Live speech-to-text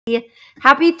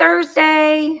Happy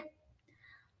Thursday.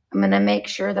 I'm going to make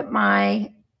sure that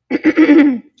my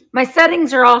my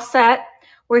settings are all set.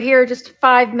 We're here just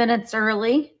 5 minutes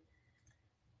early,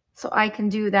 so I can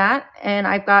do that. And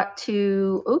I've got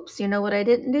to, oops, you know what I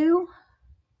didn't do?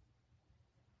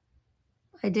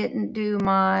 I didn't do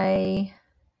my,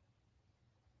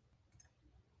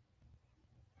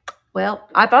 well,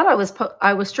 I thought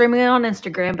I was streaming it on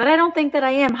Instagram, but I don't think that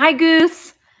I am. Hi,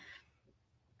 Goose.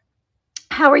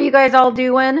 How are you guys all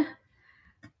doing?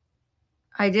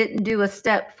 I didn't do a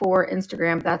step for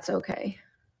Instagram. That's okay.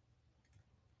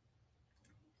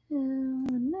 1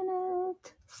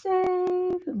 minute.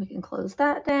 Save. And we can close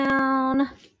that down.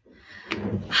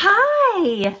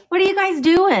 Hi. What are you guys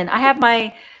doing? I have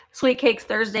my Sweet Cakes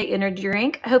Thursday energy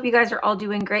drink. I hope you guys are all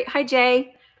doing great. Hi,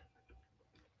 Jay.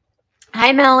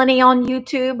 Hi, Melanie on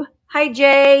YouTube. Hi,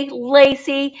 Jay.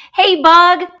 Lacey. Hey,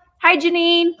 Bug. Hi,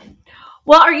 Janine.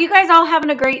 Well, are you guys all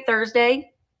having a great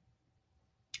Thursday?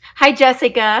 Hi,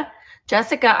 Jessica.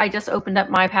 Jessica, I just opened up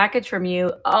my package from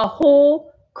you. A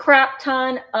whole crap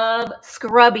ton of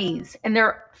scrubbies, and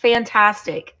they're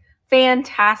fantastic.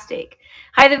 Fantastic.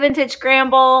 Hi, the Vintage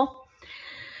Scramble.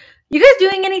 You guys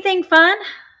doing anything fun?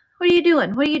 What are you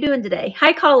doing? What are you doing today?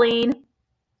 Hi, Colleen.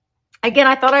 Again,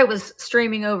 I thought I was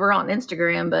streaming over on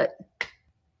Instagram, but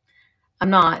I'm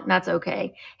not, and that's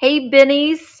okay. Hey,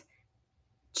 Benny's.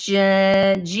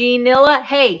 Janilla.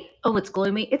 Hey. Oh, it's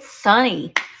gloomy. It's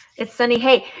sunny. It's sunny.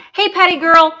 Hey, Patty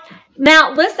girl.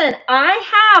 Now, listen,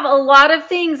 I have a lot of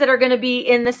things that are going to be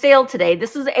in the sale today.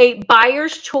 This is a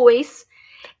buyer's choice,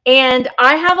 and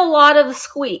I have a lot of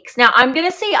squeaks. Now, I'm going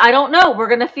to see. I don't know. We're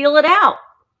going to feel it out.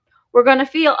 We're going to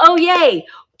feel, oh, yay.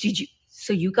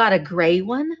 So you got a gray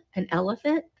one, an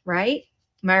elephant, right?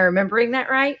 Am I remembering that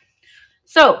right?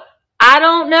 So I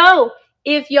don't know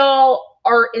if y'all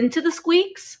are into the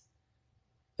squeaks.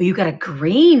 Oh, you got a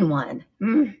green one.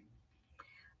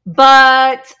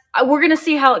 But we're going to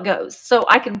see how it goes. So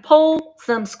I can pull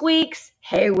some squeaks.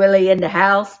 Hey, Willie in the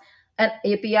house. And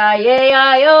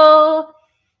yippee-yi-yay-yi-oh.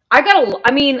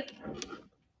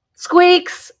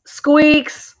 Squeaks.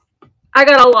 I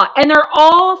got a lot. And they're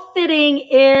all fitting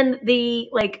in the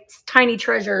like tiny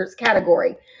treasures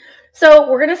category. So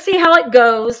we're going to see how it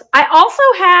goes. I also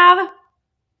have,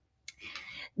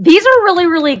 these are really,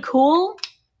 really cool.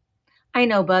 I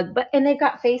know, Bug, and they've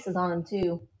got faces on them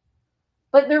too.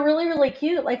 But they're really, really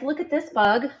cute. Like, look at this,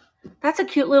 Bug. That's a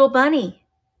cute little bunny.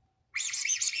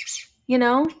 You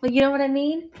know what I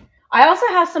mean? I also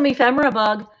have some ephemera,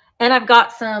 Bug, and I've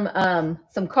got some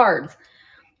cards.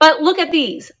 But look at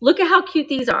these. Look at how cute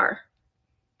these are.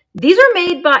 These are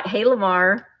made by, hey,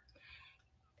 Lamar.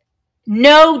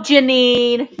 No,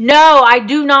 Janine. No, I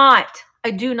do not.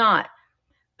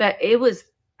 But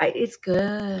it's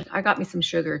good. I got me some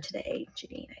sugar today,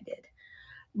 Janine. I did.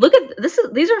 Look at this.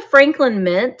 These are Franklin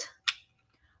Mint.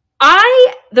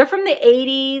 They're from the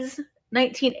 80s,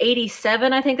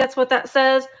 1987. I think that's what that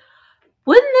says.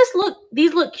 Wouldn't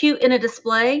these look cute in a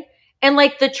display? And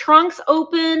like the trunks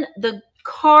open, the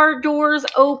car doors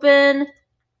open.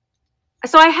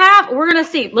 So we're going to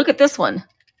see. Look at this one.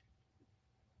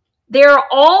 They're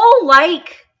all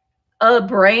like a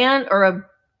brand or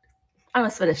I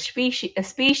almost said a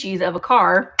species of a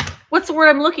car. What's the word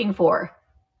I'm looking for?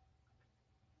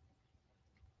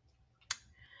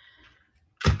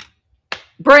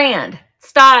 Brand,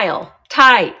 style,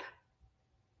 type,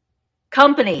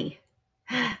 company,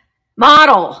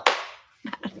 model.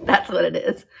 That's what it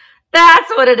is. That's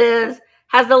what it is.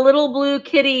 Has the little blue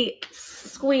kitty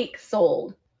squeak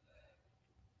sold.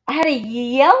 I had a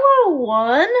yellow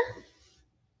one.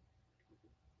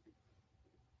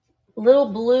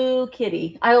 Little blue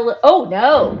kitty. Oh,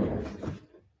 no.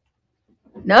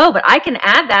 No, but I can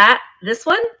add that. This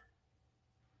one?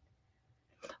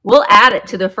 We'll add it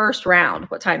to the first round.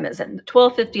 What time is it?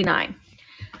 12:59.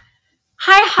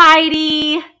 Hi,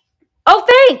 Heidi. Oh,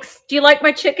 thanks. Do you like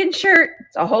my chicken shirt?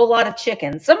 It's a whole lot of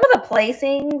chickens. Some of the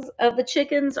placings of the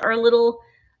chickens are a little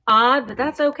odd, but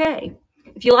that's okay.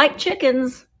 If you like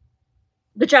chickens,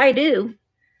 which I do.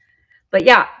 But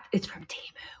yeah, it's from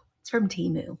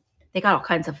Temu. They got all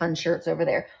kinds of fun shirts over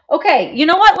there. Okay, you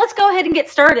know what? Let's go ahead and get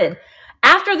started.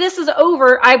 After this is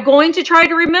over, I'm going to try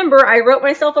to remember. I wrote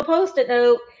myself a Post-it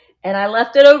note, and I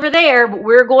left it over there. But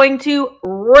we're going to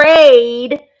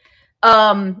raid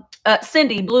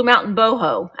Cindy, Blue Mountain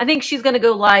Boho. I think she's going to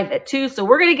go live at 2. So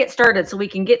we're going to get started so we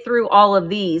can get through all of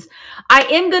these. I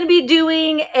am going to be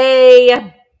doing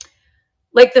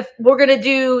we're going to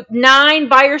do 9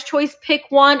 buyer's choice, pick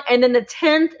one. And then the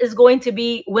 10th is going to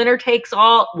be winner takes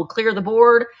all. We'll clear the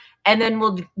board. And then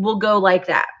we'll go like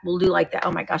that. We'll do like that.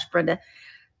 Oh my gosh, Brenda.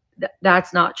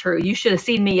 That's not true. You should have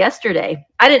seen me yesterday.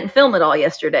 I didn't film it all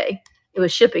yesterday. It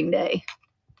was shipping day,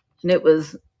 and it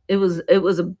was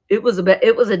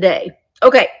a day.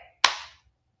 Okay,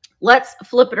 let's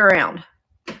flip it around.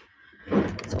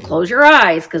 So close your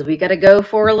eyes because we got to go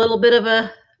for a little bit of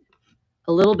a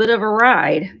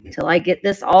ride till I get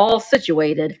this all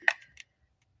situated.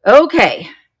 Okay,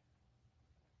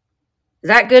 is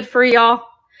that good for y'all?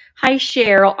 Hi,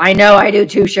 Cheryl. I know I do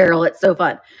too, Cheryl. It's so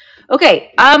fun.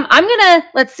 Okay, I'm gonna,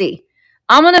 let's see.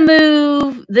 I'm gonna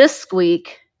move this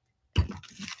squeak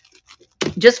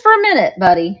just for a minute,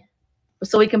 buddy,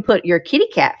 so we can put your kitty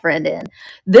cat friend in.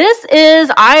 This is,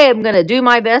 I am gonna do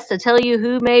my best to tell you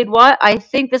who made what. I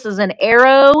think this is an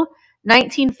Arrow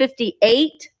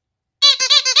 1958.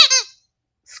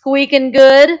 Squeaking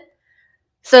good.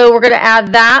 So we're gonna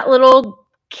add that little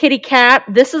kitty cat.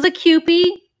 This is a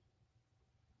Cupie.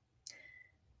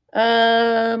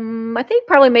 I think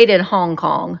probably made in Hong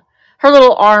Kong. Her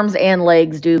little arms and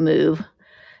legs do move.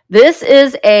 This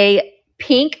is a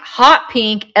pink, hot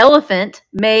pink elephant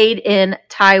made in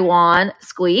Taiwan.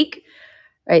 Squeak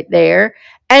right there.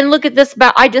 And look at this.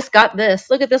 I just got this.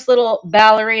 Look at this little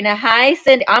ballerina. Hi,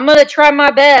 Cindy. I'm going to try my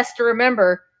best to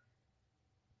remember.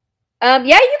 Yeah,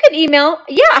 you can email.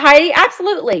 Yeah, Heidi,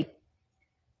 absolutely.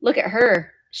 Look at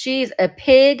her. She's a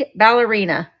pig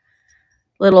ballerina.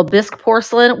 Little bisque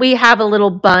porcelain. We have a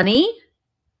little bunny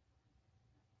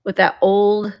with that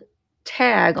old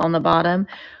tag on the bottom.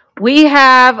 We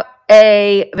have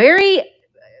a very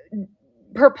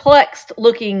perplexed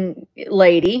looking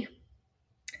lady.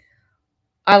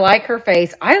 I like her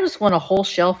face. I just want a whole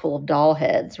shelf full of doll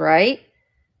heads, right?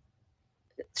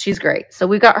 She's great. So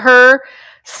we got her.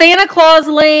 Santa Claus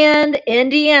Land,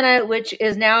 Indiana, which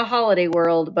is now Holiday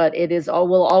World, but it is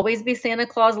will always be Santa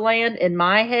Claus Land in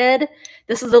my head.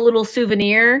 This is a little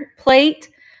souvenir plate.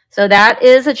 So that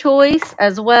is a choice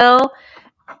as well.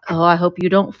 Oh, I hope you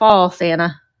don't fall,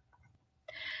 Santa.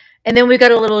 And then we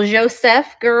got a little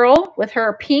Joseph girl with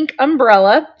her pink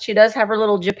umbrella. She does have her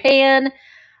little Japan.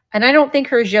 And I don't think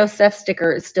her Joseph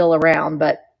sticker is still around,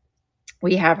 but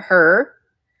we have her.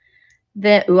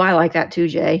 Then, ooh, I like that too,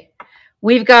 Jay.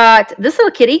 We've got this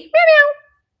little kitty. Meow, meow.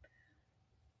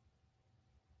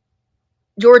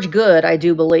 George Good, I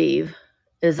do believe,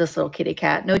 is this little kitty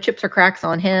cat. No chips or cracks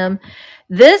on him.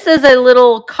 This is a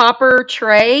little copper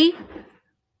tray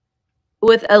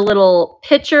with a little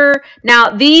pitcher. Now,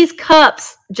 these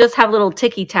cups just have little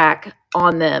ticky-tack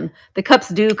on them. The cups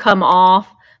do come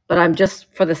off, but I'm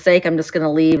just, for the sake, I'm just going to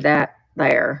leave that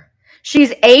there.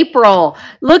 She's April.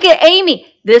 Look at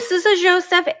Amy. This is a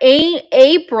Joseph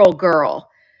April girl.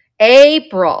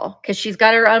 April, because she's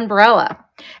got her umbrella.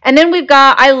 And then we've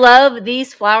got, I love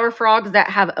these flower frogs that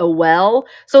have a well.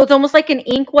 So it's almost like an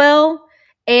ink well.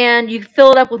 And you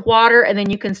fill it up with water, and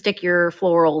then you can stick your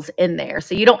florals in there.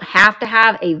 So you don't have to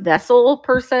have a vessel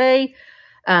per se.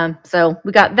 So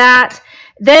we got that.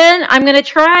 Then I'm going to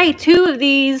try two of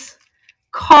these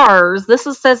cars. This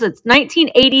says it's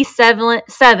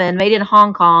 1987, made in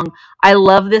Hong Kong. I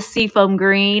love this seafoam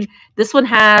green. This one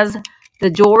has the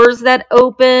doors that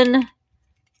open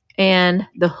and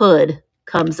the hood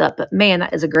comes up. But man,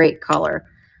 that is a great color.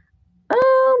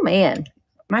 Oh man,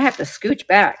 might have to scooch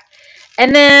back.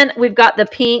 And then we've got the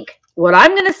pink, what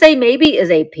I'm going to say maybe is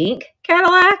a pink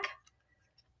Cadillac.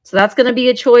 So that's going to be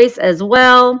a choice as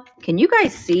well. Can you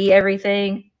guys see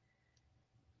everything?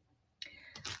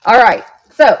 All right.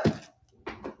 So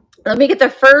let me get the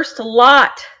first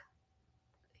lot.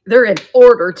 They're in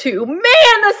order too.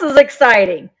 Man, this is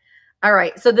exciting. All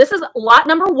right. So this is lot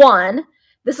number 1.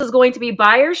 This is going to be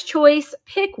buyer's choice.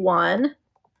 Pick one.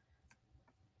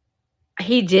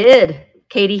 He did.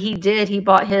 Katie, he did. He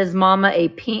bought his mama a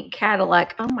pink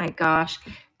Cadillac. Oh my gosh.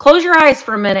 Close your eyes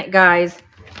for a minute, guys.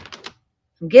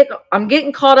 I'm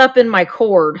getting caught up in my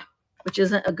cord, which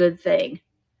isn't a good thing.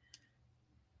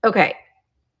 Okay.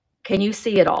 Can you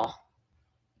see it all?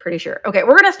 Pretty sure. Okay,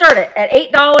 we're going to start it at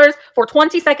 $8 for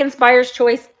 20 seconds. Buyer's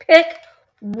choice. Pick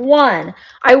one.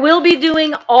 I will be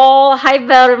doing all high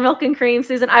buttermilk and cream,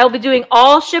 Susan. I will be doing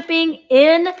all shipping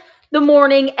in the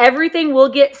morning. Everything will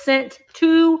get sent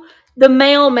to the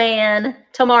mailman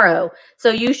tomorrow. So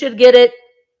you should get it,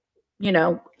 you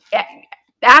know,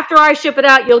 after I ship it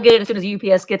out, you'll get it as soon as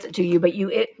UPS gets it to you, but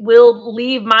it will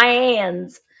leave my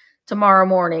hands tomorrow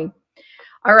morning.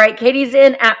 All right, Katie's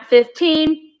in at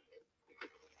 15.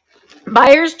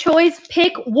 Buyer's choice,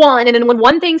 pick one, and then when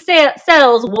one thing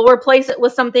sells, we'll replace it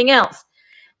with something else.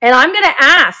 And I'm going to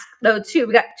ask, though, too,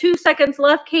 we got 2 seconds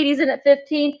left. Katie's in at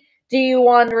 15. Do you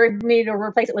want me to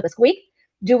replace it with a squeak?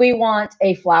 Do we want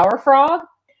a flower frog?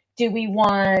 Do we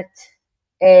want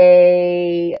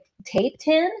a tape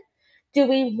tin? Do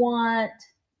we want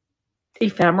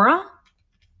ephemera?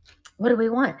 What do we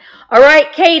want? All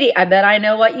right, Katie, I bet I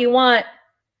know what you want.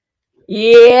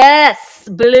 Yes,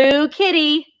 blue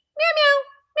kitty. Meow, meow,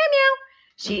 meow, meow.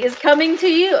 She is coming to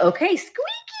you. Okay,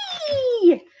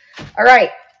 squeaky. All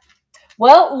right.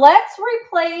 Well, let's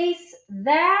replace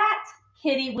that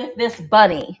kitty with this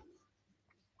bunny.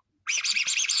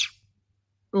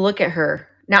 Look at her.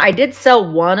 Now, I did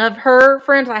sell one of her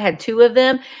friends. I had two of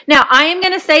them. Now, I am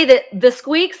going to say that the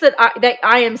squeaks that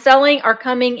I am selling are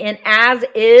coming in as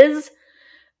is.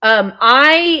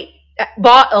 I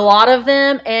bought a lot of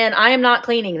them and I am not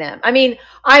cleaning them. I mean,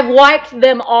 I've wiped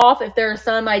them off if there are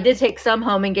some. I did take some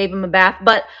home and gave them a bath,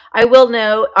 but I will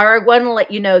know, or I want to let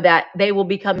you know that they will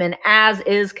become in as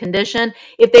is condition.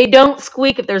 If they don't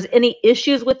squeak, if there's any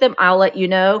issues with them, I'll let you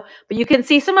know. But you can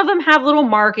see some of them have little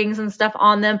markings and stuff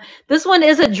on them. This one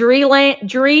is a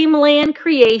Dreamland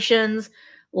Creations.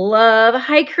 Love.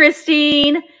 Hi,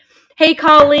 Christine. Hey,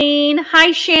 Colleen.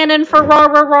 Hi, Shannon for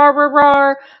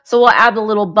rar. So we'll add the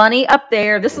little bunny up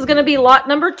there. This is going to be lot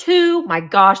number 2. My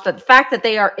gosh, the fact that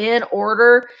they are in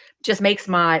order just makes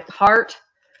my heart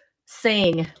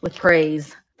sing with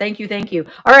praise. Thank you, thank you.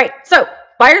 All right, so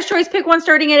buyer's choice, pick one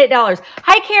starting at $8.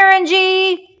 Hi, Karen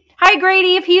G. Hi,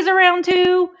 Grady, if he's around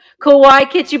too. Kawaii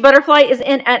Kitschy Butterfly is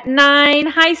in at 9.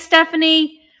 Hi,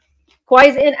 Stephanie.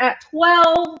 Kawaii's in at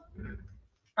 12.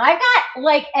 I got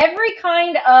like every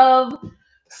kind of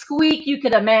squeak you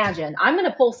could imagine. I'm going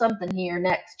to pull something here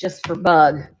next just for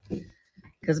Bug.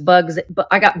 Because Bug's,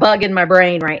 I got Bug in my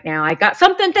brain right now. I got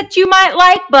something that you might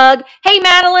like, Bug. Hey,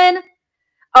 Madeline.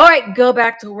 All right, go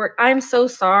back to work. I'm so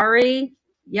sorry.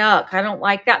 Yuck, I don't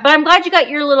like that. But I'm glad you got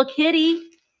your little kitty.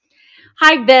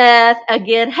 Hi, Beth,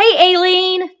 again. Hey,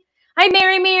 Aileen. Hi,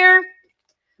 Mary Mir.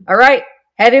 All right,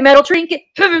 heavy metal trinket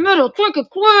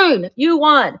queen. You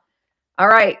won. All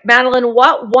right, Madeline,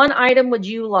 what one item would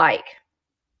you like?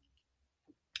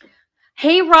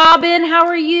 Hey, Robin, how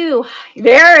are you?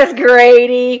 There is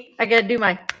Grady. I got to do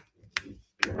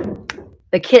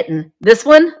the kitten. This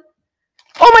one?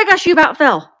 Oh my gosh, you about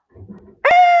fell.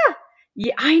 Ah!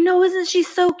 Yeah, I know. Isn't she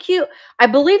so cute? I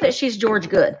believe that she's George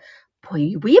Good.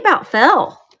 Boy, we about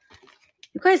fell.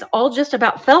 You guys all just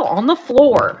about fell on the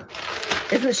floor.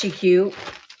 Isn't she cute?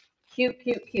 Cute.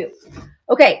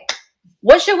 Okay.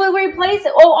 What should we replace?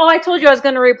 Oh, I told you I was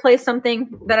going to replace something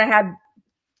that I had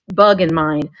Bug in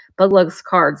mind. Bug Lugs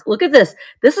cards. Look at this.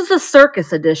 This is a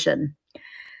circus edition.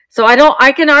 So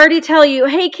I can already tell you,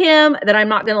 hey, Kim, that I'm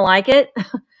not going to like it.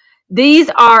 These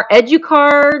are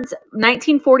EduCards,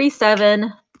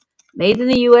 1947, made in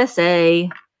the USA.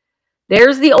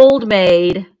 There's the Old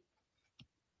Maid.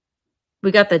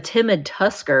 We got the Timid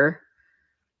Tusker.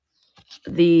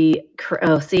 The,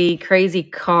 Crazy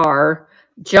Car.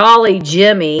 Jolly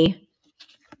Jimmy.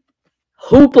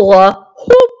 Hoopla.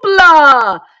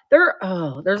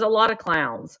 There's a lot of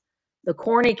clowns. The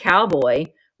Corny Cowboy.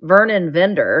 Vernon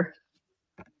Vendor.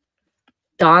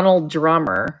 Donald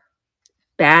Drummer.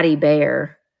 Batty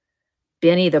Bear.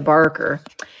 Benny the Barker.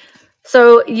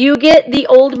 So you get the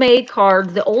Old Maid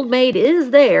cards. The Old Maid is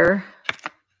there.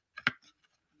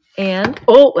 And,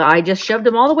 I just shoved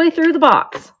them all the way through the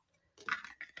box.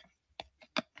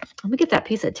 Let me get that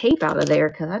piece of tape out of there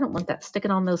because I don't want that sticking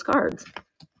on those cards.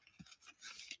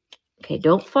 Okay,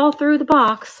 don't fall through the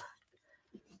box.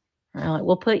 All right,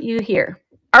 we'll put you here.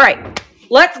 All right,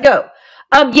 let's go.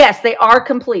 Yes, they are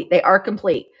complete. They are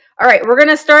complete. All right, we're going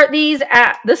to start these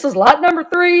at, this is lot number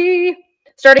 3,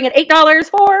 starting at $8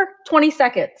 for 20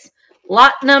 seconds.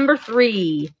 Lot number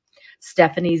 3.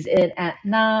 Stephanie's in at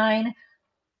 9.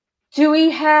 Do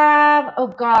we have, oh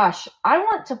gosh, I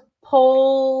want to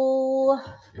pull,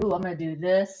 I'm going to do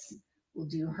this. We'll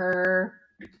do her.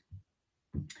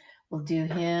 We'll do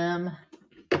him.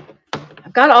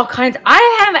 I've got all kinds.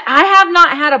 I have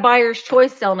not had a buyer's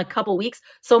choice sale in a couple weeks,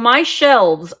 so my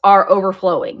shelves are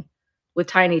overflowing with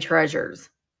tiny treasures.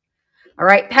 All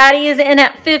right, Patty is in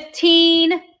at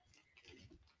 15.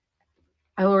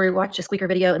 I will rewatch the squeaker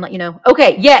video and let you know.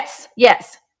 Okay, yes,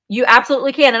 you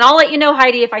absolutely can. And I'll let you know,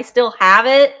 Heidi, if I still have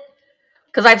it.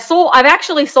 Because I've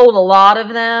actually sold a lot of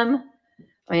them.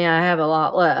 I mean, I have a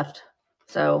lot left.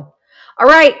 So, all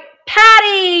right,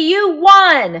 Patty, you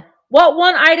won. What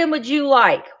one item would you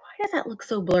like? Why does that look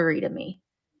so blurry to me?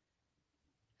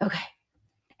 Okay.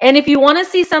 And if you want to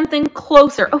see something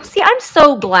closer, see, I'm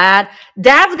so glad.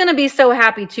 Dad's going to be so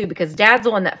happy too because Dad's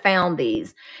the one that found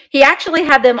these. He actually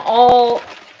had them all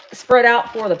spread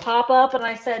out for the pop-up, and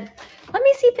I said, let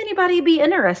me see if anybody would be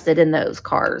interested in those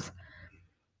cars.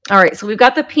 All right, so we've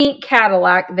got the pink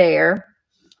Cadillac there.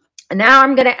 And now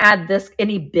I'm going to add this,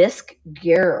 any Bisque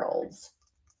girls.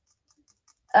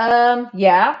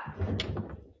 Yeah.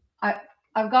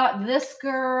 I've got this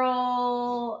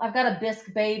girl. I've got a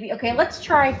bisque baby. Okay, let's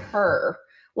try her.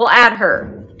 We'll add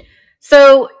her.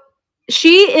 So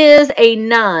she is a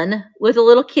nun with a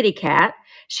little kitty cat.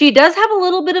 She does have a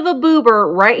little bit of a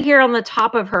boober right here on the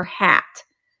top of her hat.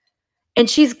 And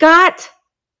she's got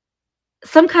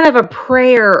some kind of a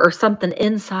prayer or something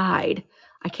inside.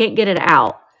 I can't get it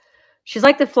out. She's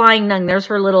like the flying nun. There's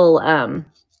her little, I'm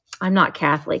not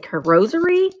Catholic, her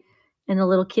rosary and a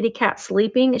little kitty cat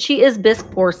sleeping. She is bisque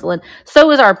porcelain.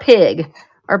 So is our pig.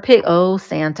 Our pig, oh,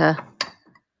 Santa.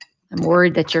 I'm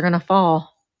worried that you're going to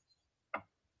fall.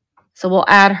 So we'll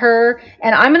add her.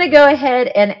 And I'm going to go ahead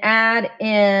and add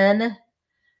in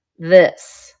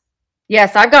this.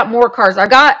 Yes, I've got more cars. I've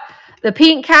got the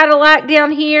pink Cadillac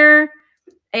down here.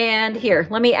 And here,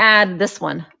 let me add this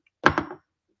one.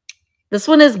 This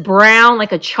one is brown,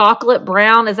 like a chocolate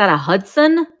brown. Is that a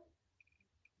Hudson?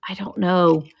 I don't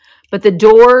know. But the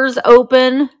doors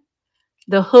open.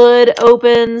 The hood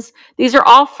opens. These are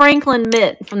all Franklin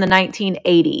Mint from the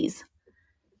 1980s.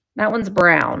 That one's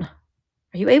brown.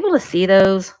 Are you able to see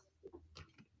those?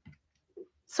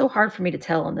 So hard for me to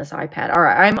tell on this iPad. All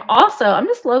right, I'm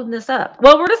just loading this up.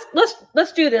 Well,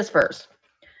 let's do this first.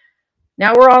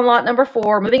 Now we're on lot number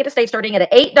 4, moving it to state starting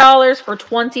at $8 for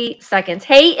 20 seconds.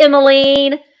 Hey,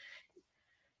 Emmeline.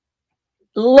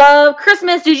 Love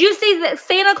Christmas. Did you see the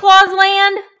Santa Claus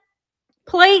Land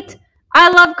plate? I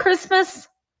love Christmas.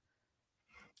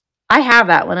 I have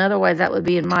that one. Otherwise, that would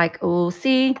be in Mike. Oh,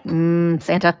 see?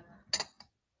 Santa.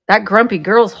 That grumpy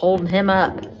girl's holding him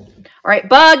up. All right,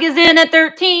 Bug is in at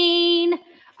 13.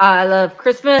 I love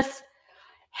Christmas.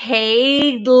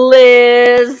 Hey,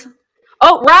 Liz.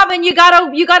 Oh, Robin, you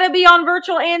gotta be on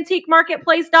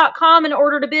virtualantiquemarketplace.com in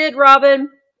order to bid, Robin.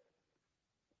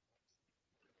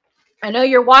 I know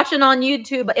you're watching on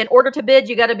YouTube, but in order to bid,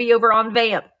 you got to be over on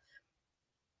Vamp.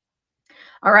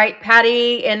 All right,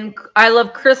 Patty and I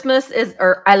Love Christmas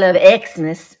I Love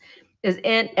Xmas is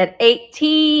in at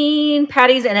 18.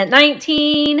 Patty's in at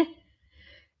 19.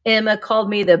 Emma called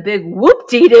me the big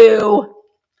whoop-de-doo. Oh,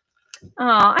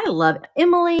 I love it.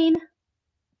 Emmeline,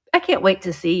 I can't wait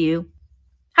to see you.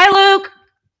 Hi, Luke.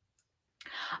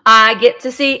 I get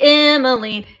to see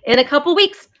Emmeline in a couple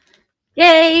weeks.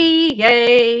 Yay,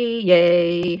 yay,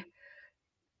 yay.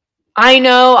 I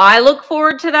know. I look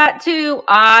forward to that too.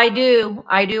 I do.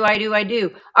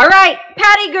 All right,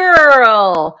 Patty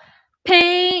girl.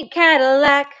 Pink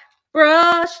Cadillac,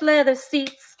 brush leather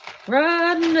seats,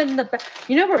 riding in the back.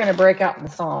 You know we're going to break out in the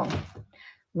song.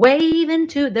 Waving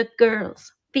to the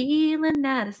girls, feeling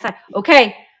out of sight.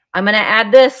 Okay, I'm going to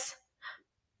add this.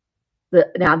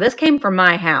 Now, this came from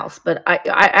my house, but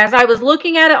as I was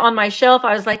looking at it on my shelf,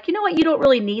 I was like, you know what? You don't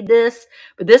really need this.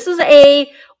 But this is I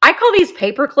call these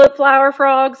paperclip flower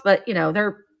frogs, but, you know,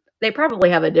 they probably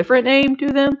have a different name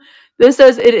to them. This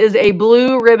says it is a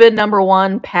blue ribbon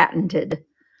 #1 patented.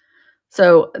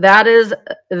 So that is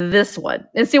this one.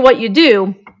 And see what you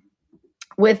do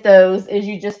with those is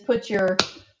you just put your,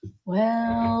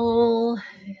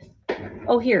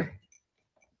 here.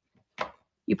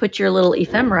 You put your little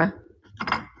ephemera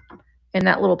in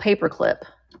that little paper clip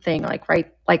thing,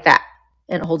 right like that.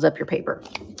 And it holds up your paper.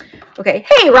 Okay.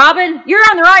 Hey, Robin, you're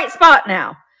on the right spot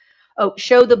now. Oh,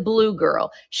 show the blue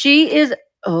girl. She is,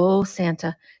 oh,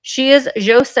 Santa. She is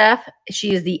Joseph.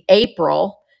 She is the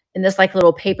April in this like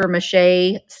little paper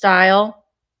mache style.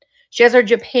 She has her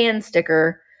Japan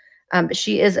sticker.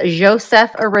 She is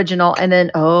Joseph original. And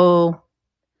then, oh,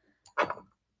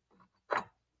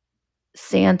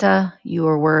 Santa, you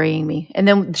are worrying me. And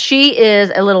then she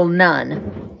is a little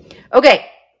nun. Okay.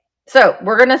 So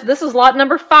this is lot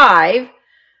number 5.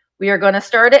 We are going to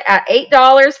start it at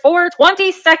 $8 for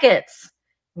 20 seconds.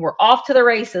 We're off to the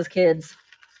races, kids.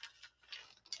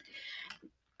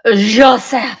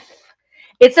 Joseph.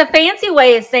 It's a fancy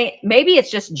way of saying, maybe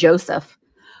it's just Joseph,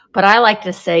 but I like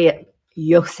to say it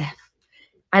Joseph.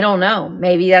 I don't know.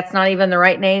 Maybe that's not even the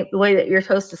right name, the way that you're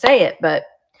supposed to say it, but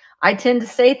I tend to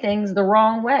say things the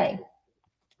wrong way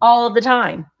all of the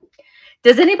time.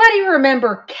 Does anybody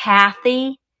remember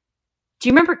Kathy? Do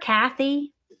you remember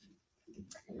Kathy?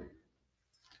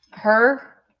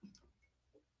 Her?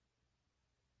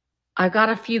 I've got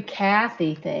a few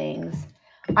Kathy things.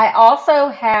 I also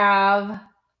have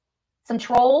some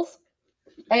trolls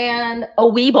and a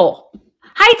Weeble.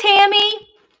 Hi, Tammy.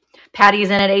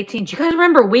 Patty's in at 18. Do you guys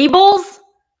remember Weebles?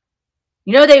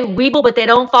 You know they Weeble, but they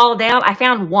don't fall down. I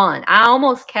found one. I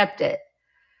almost kept it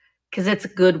because it's a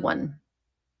good one.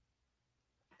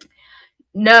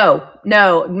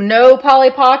 No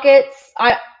Polly Pockets.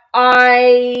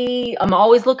 I'm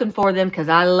always looking for them because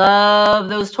I love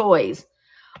those toys.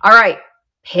 All right.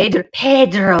 Pedro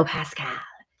Pascal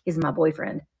is my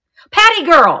boyfriend. Patty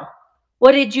girl,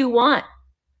 what did you want?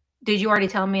 Did you already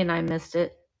tell me and I missed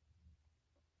it?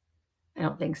 I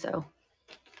don't think so.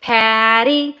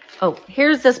 Patty. Oh,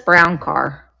 here's this brown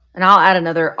car. And I'll add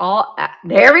another.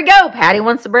 There we go. Patty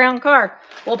wants the brown car.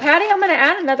 Well, Patty, I'm going to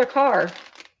add another car.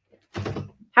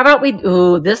 How about we?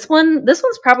 Ooh, this one. This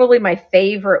one's probably my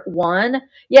favorite one.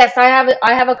 Yes, I have it.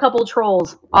 I have a couple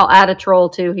trolls. I'll add a troll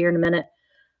too here in a minute.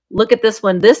 Look at this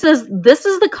one. This is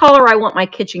the color I want my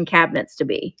kitchen cabinets to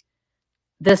be.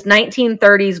 This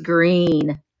 1930s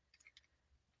green.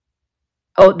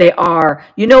 Oh, they are.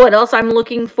 You know what else I'm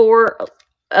looking for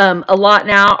a lot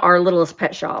now are Littlest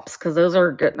Pet Shops, because those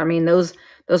are good. I mean, those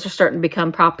are starting to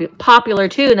become popular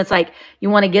too, and it's like you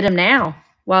want to get them now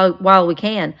while we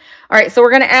can. All right, so we're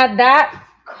going to add that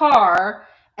car,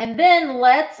 and then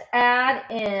let's add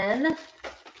in.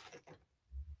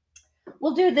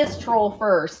 We'll do this troll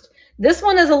first. This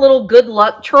one is a little good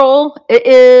luck troll. It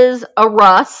is a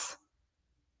Russ.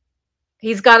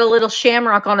 He's got a little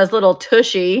shamrock on his little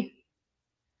tushy.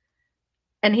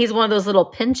 And he's one of those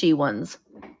little pinchy ones.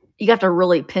 You have to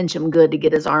really pinch him good to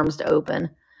get his arms to open.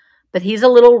 But he's a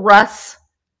little Russ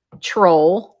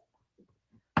troll.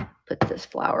 Put this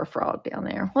flower frog down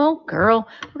there. Well, girl,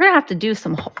 we're going to have to do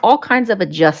all kinds of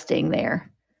adjusting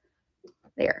there.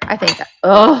 There, I think that.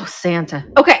 Oh, Santa.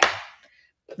 Okay.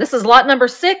 This is lot number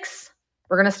 6.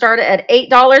 We're going to start it at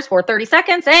 $8 for 30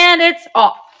 seconds. And it's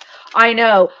off. I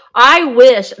know. I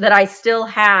wish that I still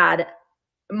had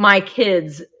my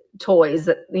kids' toys,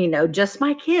 just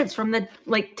my kids from the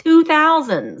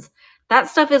 2000s. That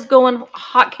stuff is going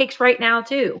hotcakes right now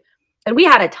too. And we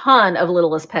had a ton of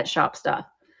Littlest Pet Shop stuff.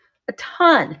 A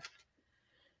ton.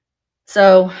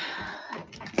 So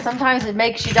sometimes it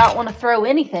makes you not want to throw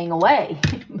anything away.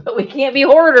 But we can't be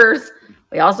hoarders.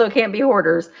 We also can't be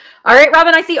hoarders. All right,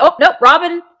 Robin, I see. Oh, nope,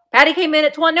 Robin. Patty came in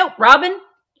at 20. Nope, Robin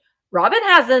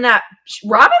has in that.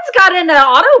 Robin's got in an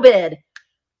auto bid.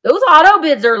 Those auto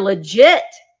bids are legit.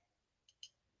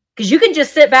 Because you can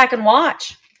just sit back and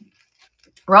watch.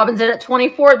 Robin's in at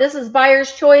 24. This is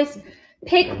buyer's choice.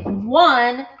 Pick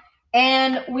one.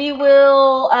 And we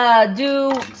will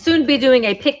soon be doing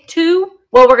a pick 2.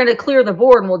 Well, we're going to clear the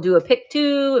board and we'll do a pick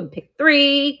 2 and pick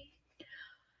 3.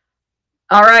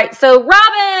 All right. So,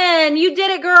 Robin, you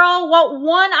did it, girl. What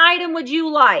one item would you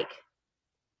like?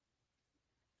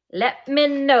 Let me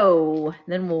know.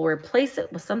 Then we'll replace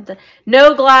it with something.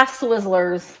 No glass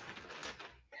Swizzlers.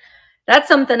 That's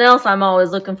something else I'm always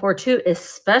looking for too,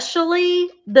 especially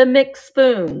the mixed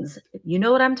spoons. You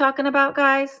know what I'm talking about,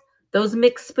 guys? Those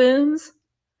mixed spoons.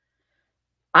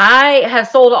 I have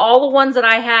sold all the ones that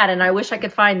I had, and I wish I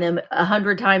could find them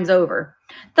 100 times over.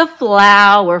 The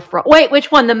flower frog. Wait,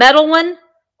 which one? The metal one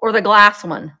or the glass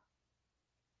one?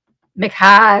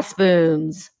 McHigh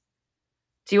spoons.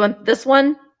 Do you want this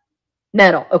one?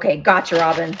 Metal. Okay, gotcha,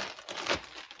 Robin.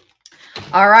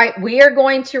 All right, we are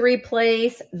going to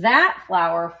replace that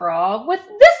flower frog with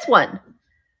this one.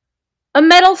 A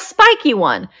metal spiky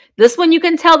one. This one, you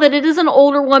can tell that it is an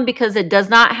older one because it does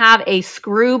not have a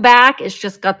screw back. It's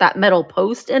just got that metal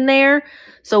post in there.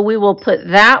 So we will put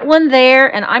that one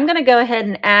there. And I'm going to go ahead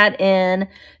and add in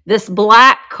this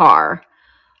black car.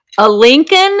 A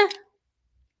Lincoln.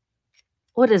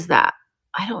 What is that?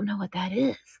 I don't know what that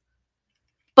is.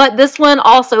 But this one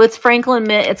also, it's Franklin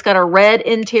Mint. It's got a red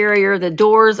interior. The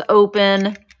doors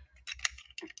open.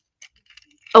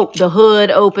 Oh, the hood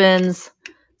opens.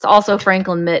 It's also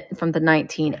Franklin Mint from the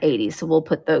 1980s. So we'll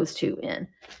put those two in.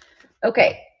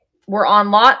 Okay. We're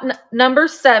on lot number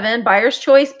 7. Buyer's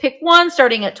choice. Pick one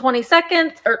starting at 20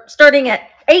 seconds or starting at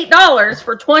 $8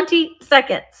 for 20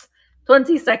 seconds.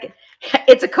 20 seconds.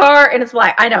 It's a car and it's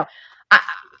black. I know.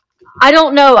 I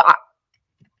don't know.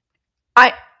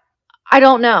 I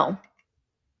don't know.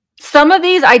 Some of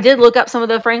these, I did look up some of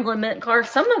the Franklin Mint cars.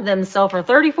 Some of them sell for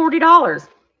 $30, $40.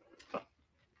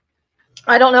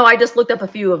 I don't know. I just looked up a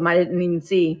few of them. I didn't even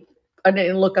see. I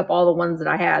didn't look up all the ones that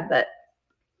I had, but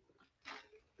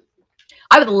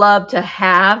I would love to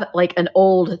have like an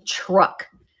old truck.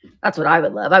 That's what I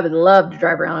would love. I would love to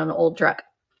drive around in an old truck.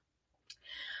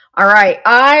 All right.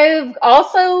 I've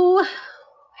also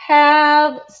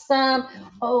have some,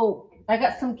 I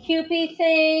got some Kewpie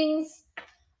things.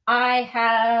 I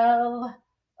have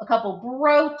a couple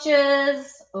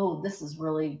brooches. Oh, this is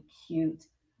really cute.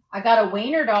 I got a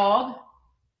wiener dog.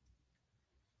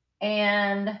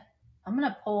 And I'm going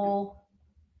to pull.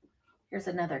 Here's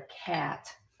another cat.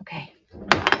 Okay.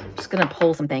 I'm just going to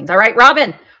pull some things. All right,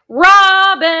 Robin.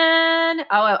 Robin.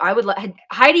 Oh, I would let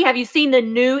Heidi, have you seen the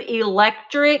new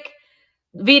electric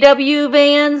VW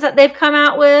vans that they've come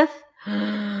out with?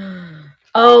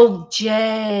 Oh,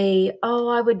 Jay. Oh,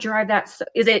 I would drive that.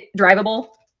 Is it drivable?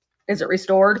 Is it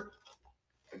restored?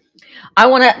 I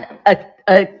want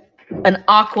an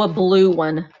aqua blue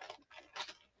one.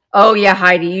 Oh yeah,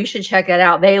 Heidi, you should check it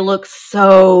out. They look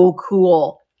so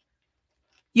cool.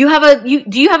 Do you have a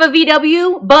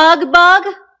VW bug?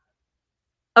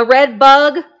 A red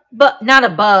bug? But not a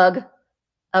bug,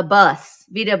 a bus.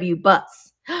 VW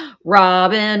bus.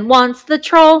 Robin wants the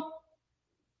troll.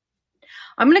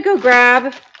 I'm going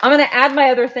to add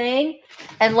my other thing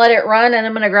and let it run, and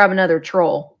I'm going to grab another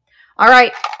troll. All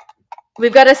right.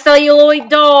 We've got a celluloid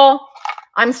doll.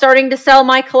 I'm starting to sell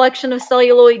my collection of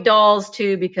celluloid dolls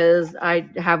too because I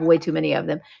have way too many of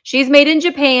them. She's made in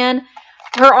Japan.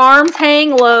 Her arms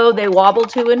hang low. They wobble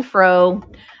to and fro,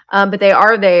 but they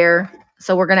are there.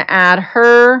 So we're going to add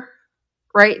her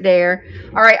right there.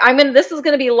 All right. This is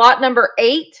going to be lot number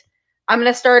 8. I'm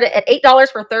going to start it at $8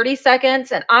 for 30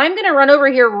 seconds. And I'm going to run over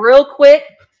here real quick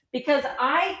because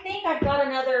I think I've got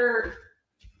another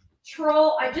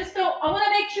troll. I want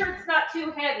to make sure it's not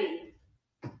too heavy.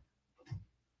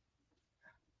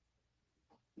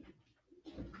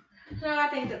 No, I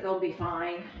think that they'll be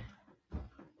fine.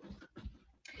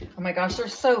 Oh my gosh, they're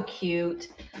so cute.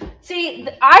 See,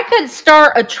 I could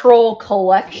start a troll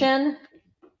collection,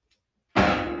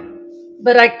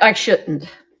 but I shouldn't.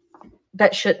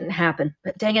 That shouldn't happen.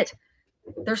 But dang it,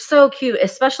 they're so cute,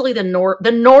 especially the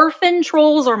Norfin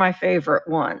trolls are my favorite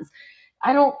ones.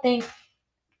 I don't think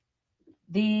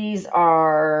these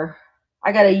are.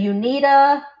 I got a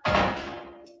Unita.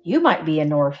 You might be a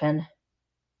Norfin.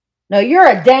 No, you're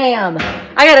a dam.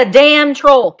 I got a damn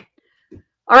troll.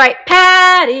 All right,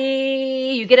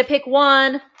 Patty, you get to pick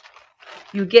one.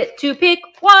 You get to pick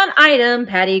one item,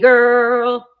 Patty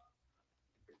girl.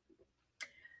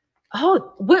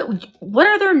 Oh, what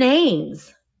are their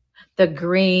names? The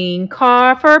green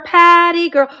car for Patty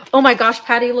girl. Oh my gosh,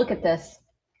 Patty, look at this.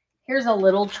 Here's a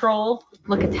little troll.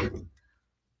 Look at that.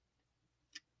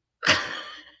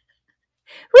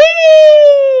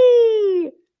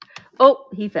 Whee! Oh,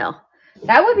 he fell.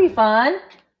 That would be fun.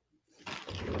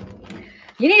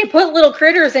 You need to put little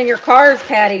critters in your cars,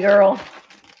 Patty girl.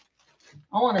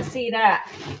 I want to see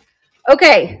that.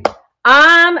 Okay.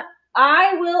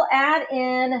 I will add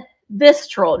in this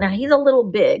troll. Now he's a little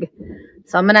big,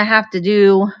 so I'm gonna have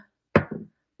to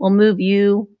we'll move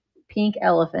you, pink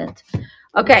elephant.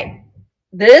 Okay.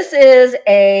 This is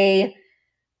a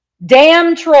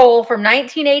damn troll from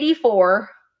 1984.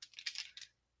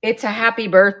 It's a happy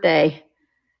birthday.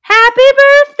 Happy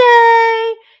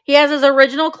birthday! He has his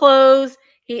original clothes.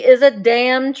 He is a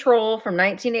damn troll from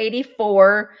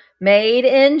 1984, made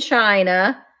in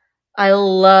China. I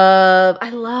love.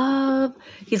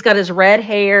 He's got his red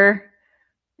hair.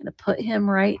 I'm going to put him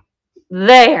right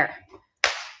there.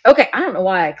 Okay, I don't know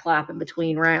why I clap in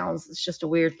between rounds. It's just a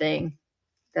weird thing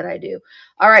that I do.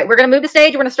 All right, we're going to move the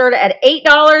stage. We're going to start it at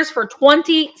 $8 for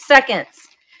 20 seconds.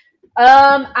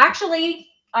 Actually,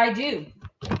 I do.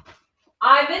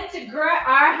 I meant to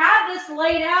I had this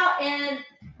laid out and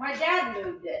my dad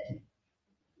moved it.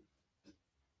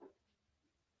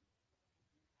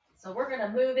 So we're going to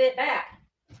move it back.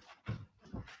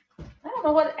 I don't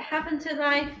know what happened to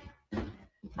I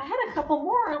had a couple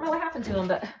more. I don't know what happened to them,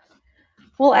 but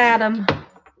we'll add them.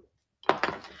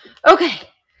 Okay.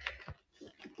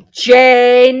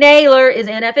 Jay Naylor is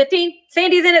in at 15.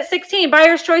 Sandy's in at 16.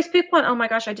 Buyer's choice, pick one. Oh my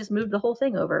gosh, I just moved the whole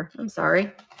thing over. I'm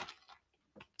sorry.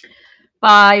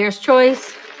 Buyer's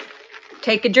choice.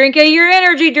 Take a drink of your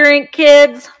energy drink,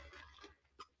 kids.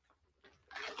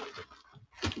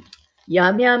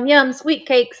 Yum, yum, yum. Sweet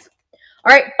cakes.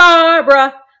 All right,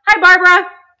 Barbara. Hi, Barbara.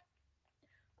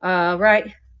 All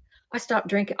right. I stopped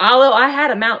drinking. Although I had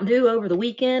a Mountain Dew over the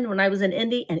weekend when I was in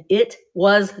Indy, and it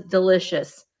was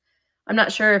delicious. I'm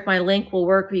not sure if my link will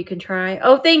work, but you can try.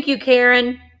 Oh, thank you,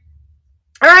 Karen.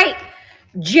 All right.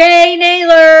 Jay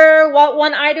Naylor, what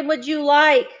one item would you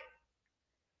like?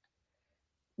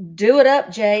 Do it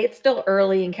up, Jay. It's still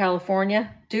early in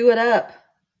California. Do it up.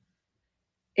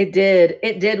 It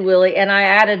did, Willie. And I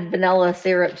added vanilla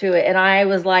syrup to it. And I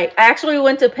was like, I actually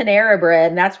went to Panera Bread,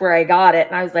 and that's where I got it.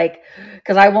 And I was like,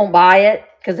 because I won't buy it.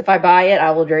 Because if I buy it,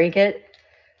 I will drink it.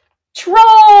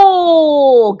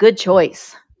 Troll! Good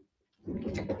choice.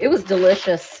 It was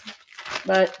delicious.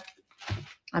 But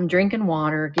I'm drinking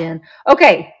water again.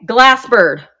 Okay,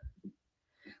 Glassbird.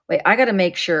 Wait, I got to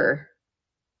make sure.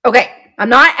 Okay, I'm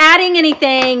not adding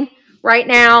anything right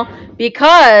now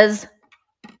because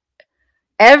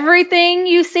everything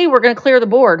you see, we're going to clear the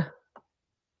board.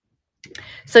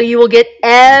 So you will get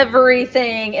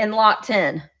everything in lot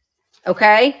 10.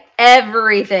 Okay?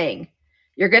 Everything.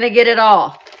 You're going to get it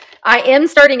all. I am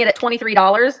starting it at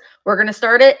 $23. We're going to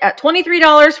start it at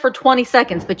 $23 for 20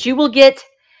 seconds, but you will get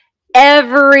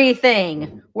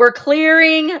everything. We're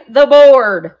clearing the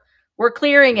board. We're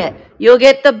clearing it. You'll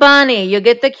get the bunny. You'll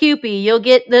get the Cupid. You'll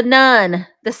get the nun,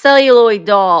 the celluloid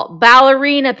doll,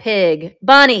 ballerina pig,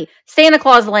 bunny, Santa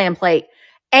Claus lamb plate,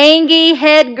 Angie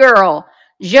head girl,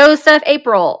 Joseph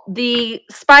April, the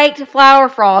spiked flower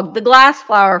frog, the glass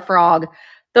flower frog,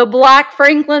 the black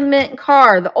Franklin Mint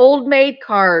card, the old maid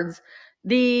cards,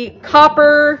 the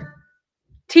copper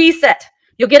tea set.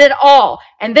 You'll get it all,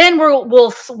 and then we'll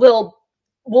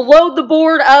load the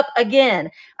board up again.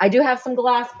 I do have some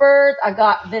glass birds. I've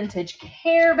got vintage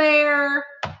Care Bear.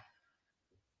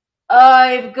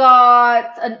 I've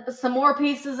got some more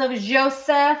pieces of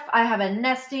Joseph. I have a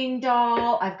nesting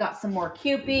doll. I've got some more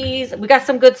Cupies. We got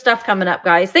some good stuff coming up,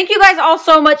 guys. Thank you guys all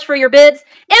so much for your bids.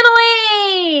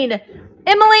 Emmeline,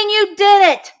 you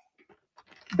did it.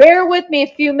 Bear with me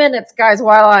a few minutes, guys,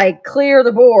 while I clear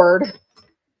the board.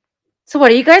 So what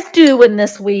are you guys doing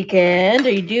this weekend?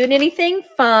 Are you doing anything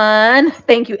fun?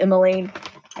 Thank you, Emmeline.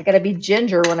 I got to be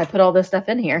ginger when I put all this stuff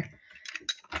in here.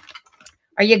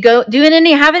 Are you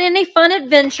having any fun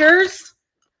adventures?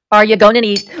 Are you going to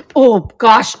eat? Oh,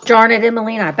 gosh, darn it,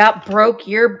 Emmeline. I about broke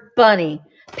your bunny.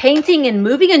 Painting and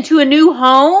moving into a new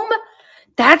home?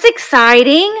 That's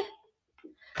exciting.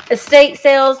 Estate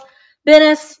sales.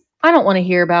 Venice, I don't want to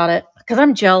hear about it because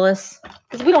I'm jealous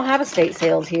because we don't have estate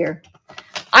sales here.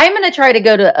 I'm going to try to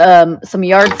go to some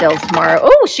yard sales tomorrow.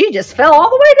 Oh, she just fell all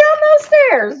the way down those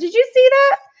stairs. Did you see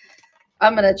that?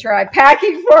 I'm going to try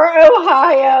packing for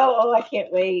Ohio. Oh, I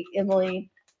can't wait, Emily.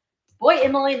 Boy,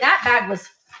 Emily, that bag was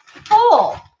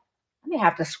full. I'm going to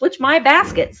have to switch my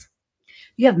baskets.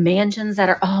 You have mansions that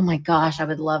are, oh my gosh, I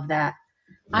would love that.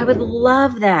 I would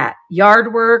love that.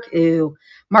 Yard work. Ooh,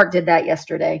 Mark did that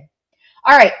yesterday.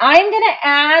 All right,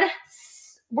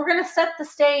 we're going to set the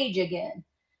stage again.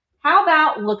 How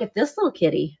about look at this little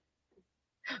kitty?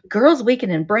 Girls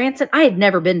Weekend in Branson. I had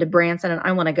never been to Branson and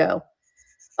I want to go.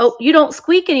 Oh, you don't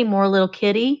squeak anymore, little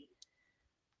kitty.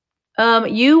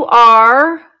 You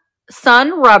are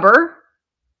Sun Rubber.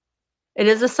 It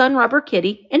is a Sun Rubber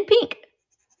kitty in pink.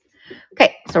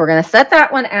 Okay, so we're going to set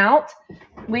that one out.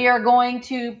 We are going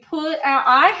to put out,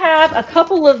 I have a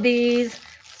couple of these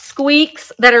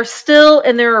squeaks that are still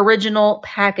in their original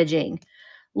packaging.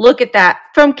 Look at that.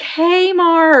 From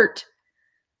Kmart.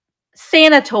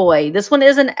 Santa toy. This one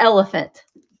is an elephant.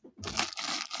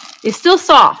 It's still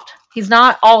soft. He's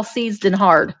not all seized and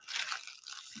hard.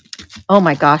 Oh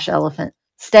my gosh, elephant.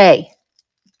 Stay.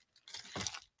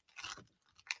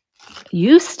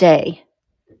 You stay.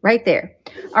 Right there.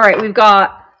 All right, we've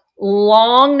got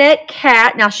long neck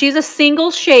cat. Now, she's a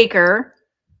single shaker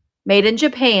made in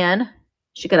Japan.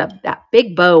 She got that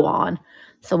big bow on.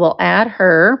 So we'll add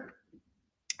her.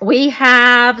 We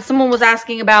have, someone was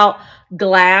asking about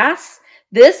glass.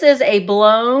 This is a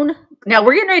blown, now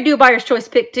we're getting ready to do a buyer's choice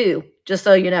pick too, just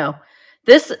so you know.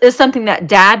 This is something that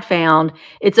Dad found.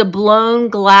 It's a blown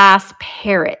glass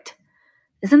parrot.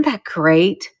 Isn't that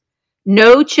great?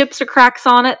 No chips or cracks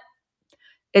on it.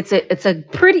 It's a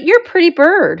pretty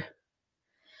bird.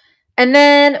 And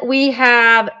then we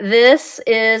have, this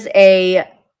is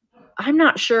I'm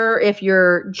not sure if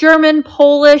you're German,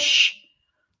 Polish,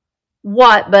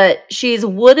 but she's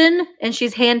wooden and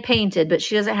she's hand painted, but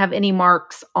she doesn't have any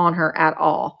marks on her at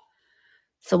all.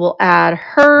 So we'll add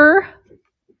her.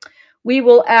 We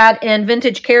will add in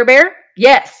vintage Care Bear.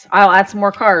 Yes, I'll add some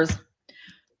more cars.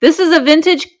 This is a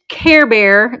vintage Care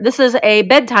Bear. This is a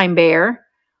bedtime bear.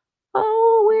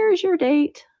 Oh, where's your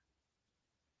date?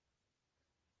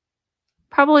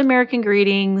 Probably American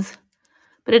Greetings,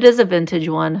 but it is a vintage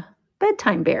one.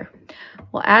 Bedtime bear.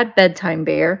 We'll add bedtime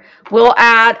bear. We'll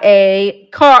add a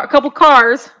couple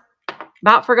cars.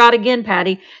 About forgot again,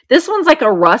 Patty. This one's like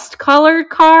a rust colored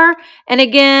car. And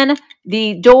again,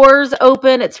 the doors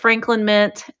open. It's Franklin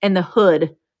Mint and the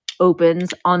hood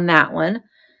opens on that one.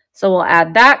 So we'll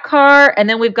add that car. And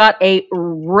then we've got a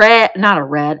white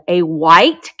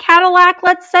Cadillac,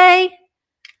 let's say.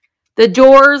 The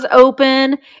doors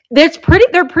open. They're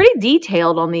pretty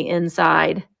detailed on the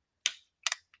inside.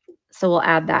 So we'll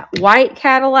add that white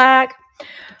Cadillac.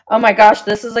 Oh my gosh,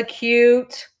 this is a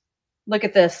cute. Look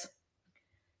at this.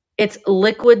 It's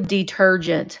liquid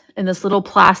detergent in this little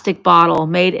plastic bottle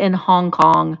made in Hong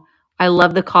Kong. I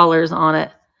love the colors on it.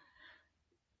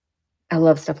 I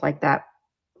love stuff like that.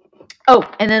 Oh,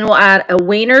 and then we'll add a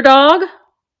wiener dog.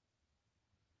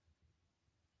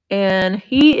 And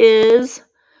he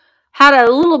had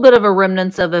a little bit of a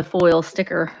remnants of a foil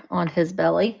sticker on his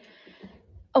belly.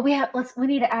 Oh, we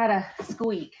need to add a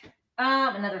squeak.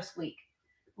 Another squeak.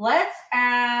 Let's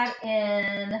add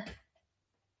in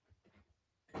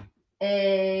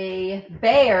a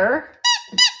bear.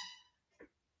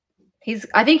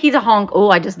 I think he's a honk. Oh,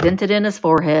 I just dented in his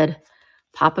forehead.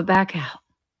 Pop it back out.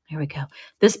 There we go.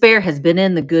 This bear has been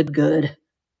in the good.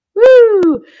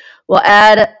 Woo! We'll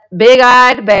add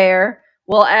big-eyed bear.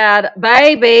 We'll add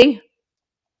baby.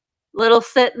 Little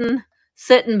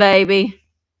sitting baby.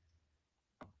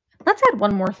 Let's add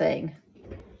one more thing.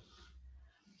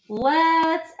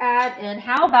 Let's add in,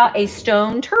 how about a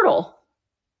stone turtle?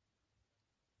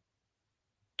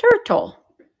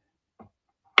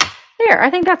 There, I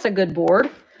think that's a good board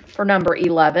for number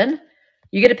 11.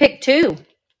 You get to pick 2.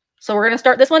 So we're going to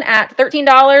start this one at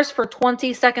 $13 for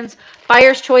 20 seconds.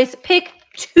 Buyer's choice, pick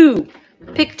 2.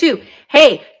 Pick 2.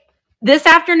 Hey, this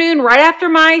afternoon, right after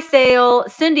my sale,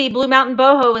 Cindy, Blue Mountain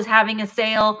Boho, is having a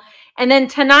sale. And then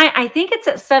tonight, I think it's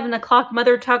at 7 o'clock,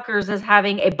 Mother Tucker's is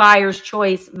having a buyer's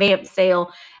choice vamp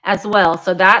sale as well.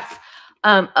 So that's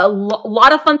a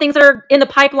lot of fun things that are in the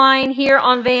pipeline here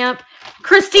on Vamp.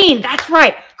 Christine, that's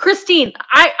right. Christine,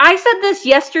 I said this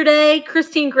yesterday.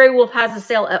 Christine Grey Wolf has a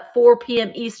sale at 4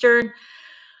 p.m. Eastern.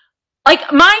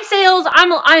 Like my sales,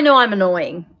 I know I'm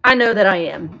annoying. I know that I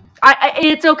am.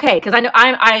 It's okay because I know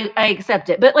I accept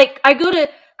it. But like I go to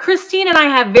Christine and I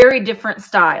have very different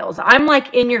styles. I'm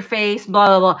like in your face, blah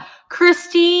blah blah.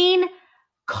 Christine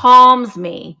calms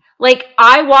me. Like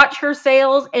I watch her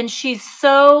sales and she's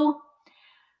so,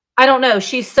 I don't know,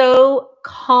 she's so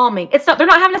calming. They're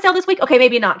not having a sale this week. Okay,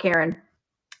 maybe not, Karen.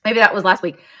 Maybe that was last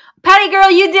week. Patty girl,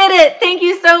 you did it. Thank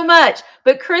you so much.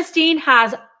 But Christine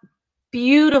has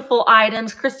beautiful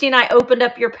items. Christine, I opened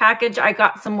up your package. I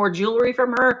got some more jewelry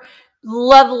from her.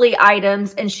 Lovely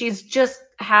items. And she's just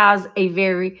has a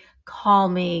very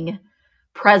calming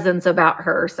presence about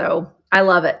her. So I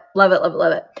love it. Love it, love it,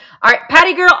 love it. All right,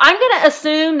 Patty girl, I'm going to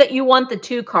assume that you want the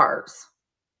 2 cars.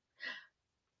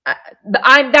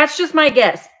 That's just my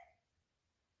guess.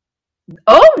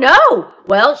 Oh no!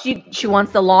 Well, she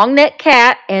wants the long neck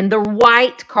cat and the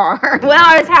white car. Well,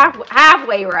 I was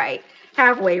halfway right.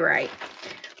 Halfway right.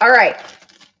 All right,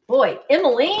 boy,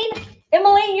 Emmeline,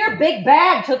 your big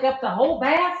bag took up the whole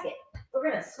basket. We're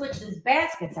gonna switch these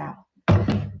baskets out.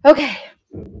 Okay.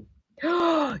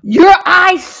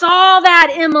 I saw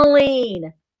that,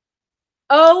 Emmeline.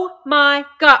 Oh my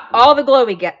God! All the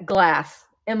glowy glass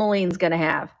Emmeline's gonna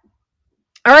have.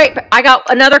 All right, I got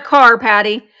another car,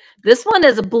 Patty. This one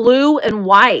is blue and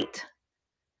white.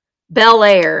 Bel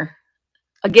Air.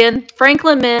 Again,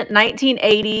 Franklin Mint,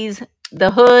 1980s.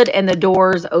 The hood and the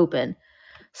doors open.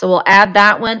 So we'll add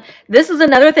that one. This is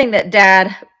another thing that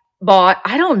Dad bought.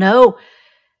 I don't know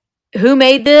who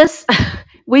made this.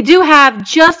 We do have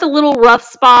just a little rough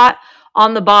spot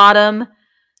on the bottom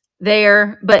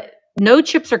there, but no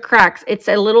chips or cracks. It's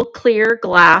a little clear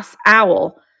glass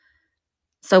owl.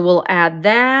 So we'll add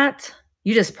that.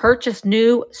 You just purchased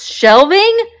new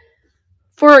shelving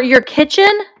for your kitchen.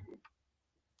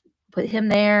 Put him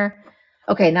there.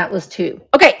 Okay, and that was 2.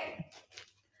 Okay.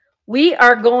 We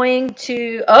are going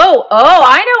to, oh,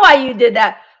 I know why you did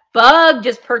that. Bug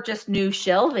just purchased new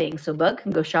shelving. So Bug can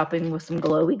go shopping with some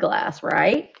glowy glass,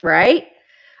 right? Right?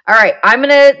 All right, I'm going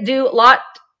to do lot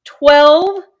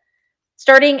 12,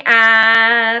 starting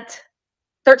at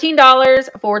 $13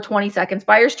 for 20 seconds.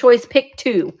 Buyer's choice, pick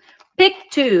 2. Pick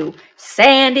 2.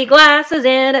 Sandy Glass is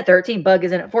in at 13. Bug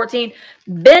is in at 14.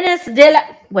 Bennett's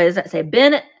Delight. What does that say?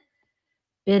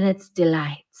 Bennett's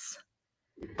Delights.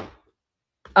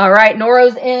 All right.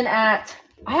 Noro's in at,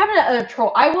 I have another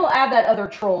troll. I will add that other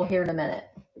troll here in a minute.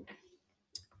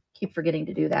 Keep forgetting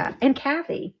to do that. And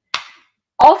Kathy.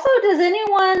 Also, does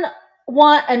anyone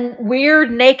want a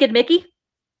weird naked Mickey?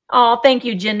 Oh, thank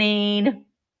you, Janine.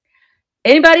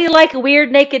 Anybody like a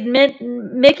weird naked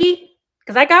Mickey?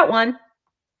 Because I got one.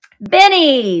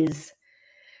 Benny's.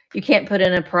 You can't put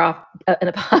in an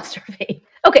apostrophe.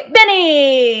 Okay,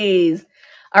 Benny's.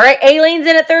 All right, Aileen's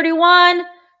in at 31.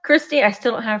 Christy, I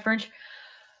still don't have French.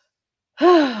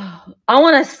 I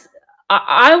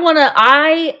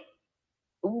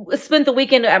spent the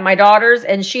weekend at my daughter's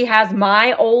and she has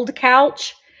my old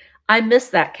couch. I miss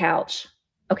that couch.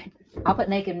 Okay, I'll put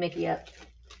naked Mickey up.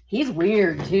 He's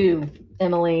weird too,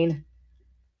 Emmeline.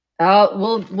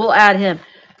 Oh, we'll add him.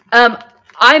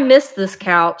 I miss this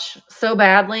couch so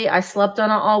badly. I slept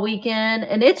on it all weekend,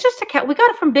 and it's just a couch. We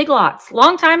got it from Big Lots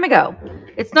long time ago.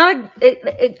 It's not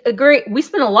a great. We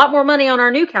spent a lot more money on our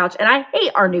new couch, and I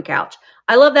hate our new couch.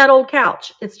 I love that old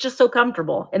couch. It's just so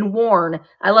comfortable and worn.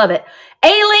 I love it.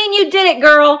 Aileen, you did it,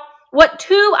 girl. What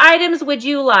 2 items would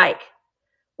you like?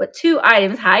 What 2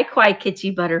 items? Hi, Quiet Kitty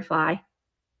Butterfly.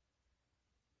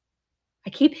 I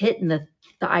keep hitting the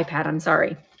iPad. I'm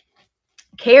sorry.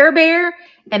 Care Bear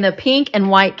and the pink and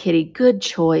white kitty. Good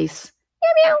choice.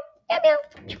 Meow, meow, Meow,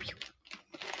 meow.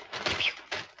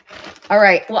 All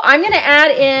right. Well, I'm going to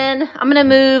add in, I'm going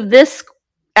to move this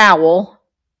owl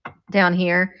down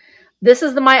here. This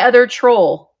is my other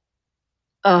troll.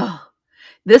 Oh,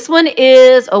 this one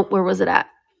is, oh, where was it at?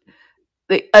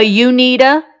 A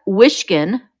Unita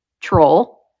Wishkin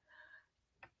troll.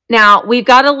 Now, we've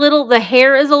got a little, the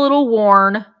hair is a little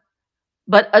worn,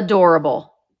 but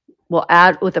adorable. We'll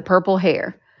add with the purple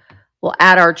hair. We'll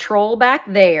add our troll back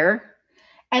there.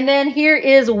 And then here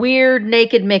is Weird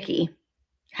Naked Mickey.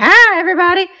 Hi,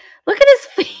 everybody. Look at his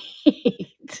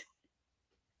feet.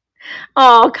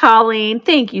 Oh, Colleen,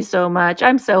 thank you so much.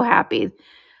 I'm so happy.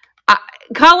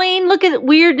 Colleen, look at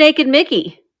Weird Naked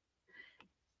Mickey.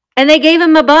 And they gave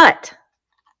him a butt.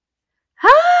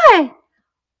 Hi.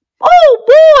 Oh,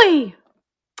 boy.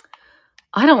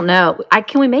 I don't know.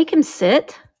 Can we make him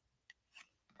sit?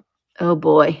 Oh,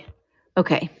 boy.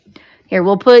 Okay. Here,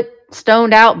 we'll put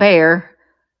Stoned Out Bear.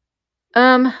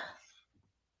 We're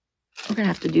going to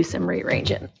have to do some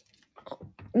rearranging.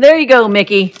 There you go,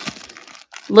 Mickey.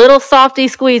 Little softy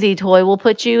squeezy toy. We'll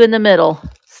put you in the middle.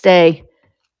 Stay.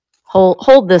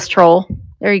 Hold this troll.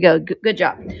 There you go. Good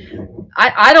job.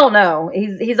 I don't know.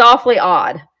 He's awfully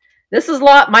odd. This is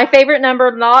my favorite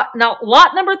number. Lot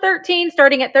number 13,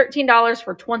 starting at $13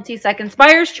 for 20 seconds.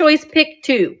 Buyer's choice, pick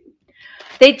 2.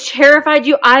 They terrified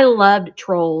you. I loved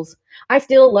trolls. I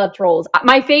still love trolls.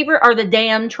 My favorite are the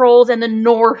damn trolls and the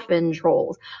Norfin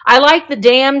trolls. I like the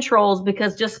damn trolls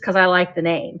because I like the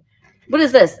name. What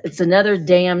is this? It's another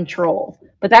damn troll.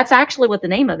 But that's actually what the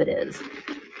name of it is.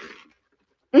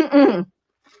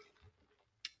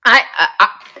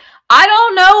 I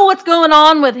don't know what's going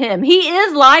on with him. He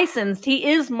is licensed.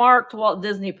 He is marked Walt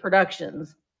Disney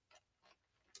Productions.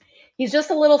 He's just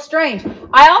a little strange.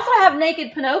 I also have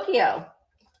Naked Pinocchio.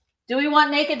 Do we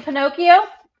want Naked Pinocchio?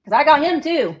 Because I got him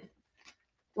too.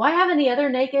 Do I have any other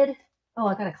naked? Oh,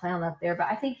 I got a clown up there, but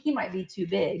I think he might be too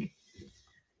big.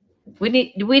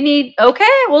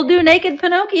 Okay, we'll do Naked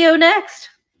Pinocchio next.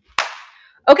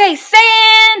 Okay,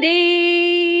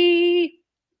 Sandy.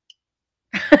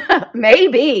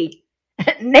 Maybe.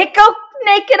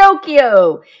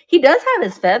 Naked-Okio. He does have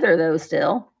his feather, though,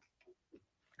 still.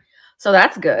 So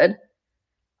that's good.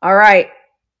 All right.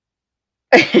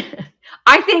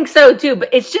 I think so, too.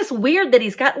 But it's just weird that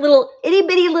he's got little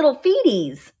itty-bitty little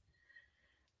feeties.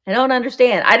 I don't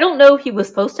understand. I don't know if he was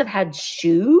supposed to have had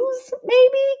shoes,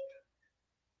 maybe?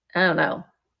 I don't know.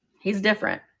 He's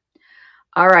different.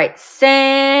 All right.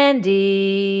 Sandy.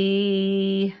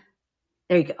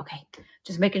 There you go. Okay.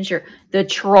 Just making sure. The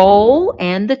troll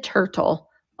and the turtle.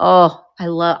 Oh,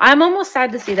 I'm almost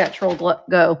sad to see that troll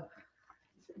go.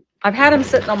 I've had him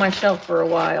sitting on my shelf for a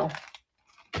while.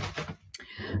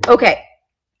 Okay.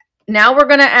 Now we're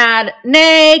going to add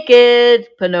Naked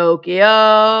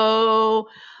Pinocchio.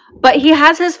 But he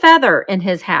has his feather in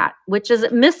his hat, which is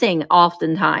missing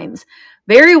oftentimes.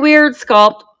 Very weird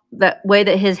sculpt, that way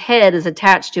that his head is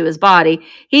attached to his body.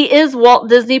 He is Walt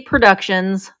Disney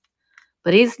Productions.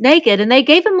 But he's naked, and they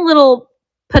gave him little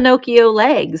Pinocchio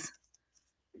legs.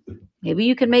 Maybe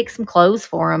you can make some clothes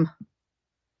for him.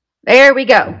 There we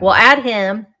go. We'll add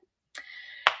him.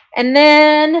 And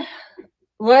then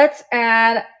let's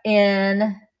add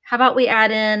in, how about we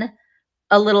add in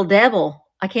a little devil?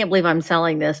 I can't believe I'm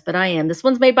selling this, but I am. This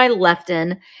one's made by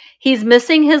Lefton. He's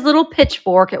missing his little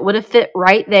pitchfork. It would have fit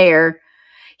right there.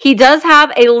 He does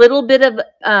have a little bit of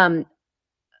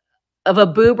a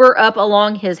boober up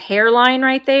along his hairline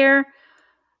right there,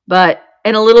 and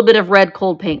a little bit of red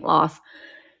cold paint loss.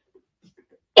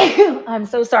 I'm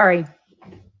so sorry.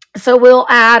 So we'll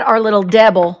add our little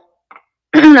devil.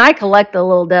 I collect the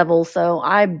little devils,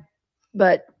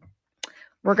 but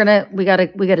we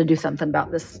gotta do something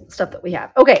about this stuff that we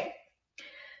have. Okay.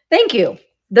 Thank you.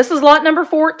 This is lot number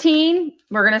 14.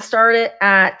 We're gonna start it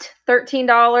at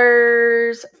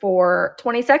 $13 for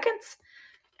 20 seconds,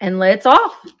 and it's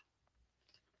off.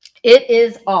 It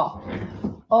is off.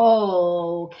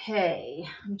 Okay.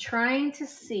 I'm trying to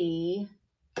see.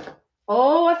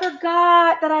 Oh, I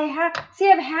forgot that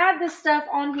I've had this stuff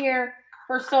on here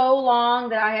for so long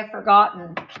that I have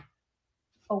forgotten.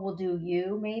 Oh, we'll do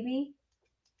you, maybe.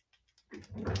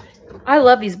 I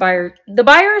love these the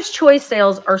buyer's choice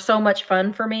sales are so much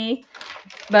fun for me,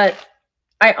 but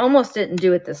I almost didn't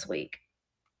do it this week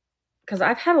because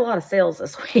I've had a lot of sales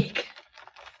this week.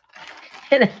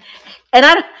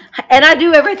 And I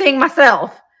do everything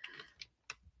myself.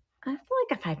 I feel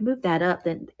like if I move that up,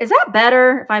 then is that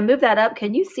better? If I move that up,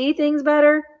 can you see things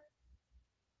better?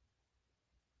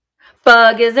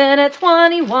 Bug is in at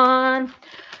 21.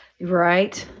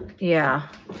 Right? Yeah.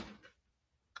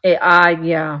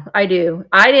 Yeah, I do.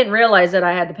 I didn't realize that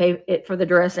I had to pay it for the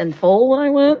dress in full when I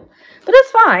went, but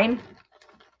it's fine.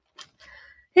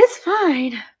 It's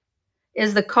fine.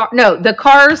 Is the car? No, the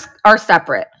cars are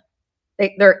separate.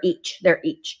 They're each.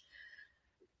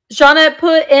 Shauna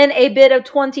put in a bid of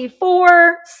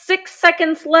 24. 6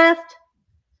 seconds left.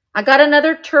 I got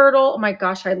another turtle. Oh my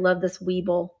gosh, I love this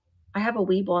Weeble. I have a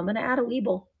Weeble. I'm going to add a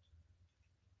Weeble.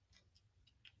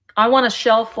 I want a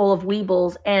shelf full of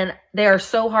Weebles, and they are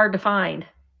so hard to find.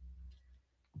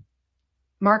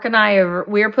 Mark and I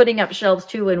we're putting up shelves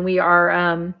too, and we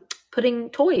are putting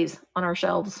toys on our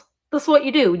shelves. That's what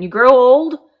you do when you grow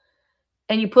old,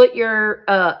 and you put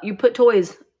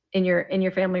toys in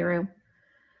your family room.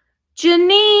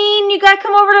 Janine, you gotta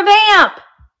come over to Vamp.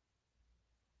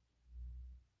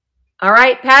 All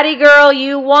right, Patty girl,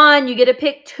 you won. You get to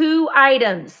pick 2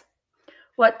 items.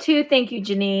 What 2? Thank you,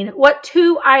 Janine. What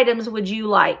 2 items would you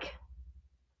like?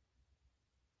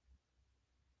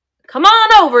 Come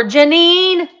on over,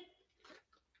 Janine.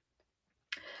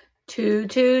 2,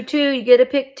 2, 2. You get to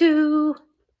pick 2.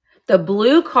 The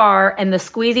blue car and the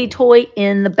squeezy toy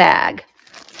in the bag.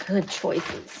 Good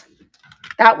choices.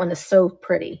 That one is so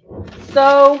pretty.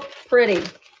 So pretty.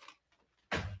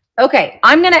 Okay,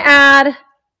 I'm going to add...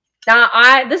 Now,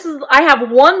 I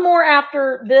have one more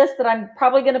after this that I'm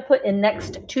probably going to put in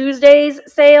next Tuesday's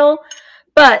sale.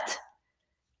 But,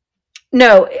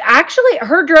 no, actually,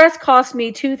 her dress cost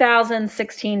me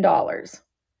 $2,016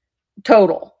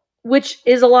 total, which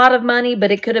is a lot of money,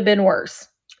 but it could have been worse.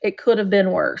 It could have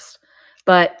been worse.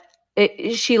 But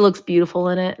she looks beautiful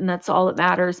in it, and that's all that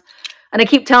matters. And I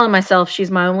keep telling myself,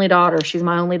 she's my only daughter. She's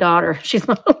my only daughter. She's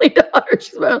my only daughter.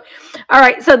 All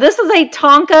right, so this is a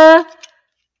Tonka...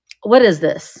 What is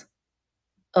this?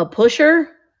 A pusher?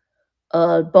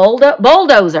 A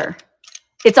bulldozer.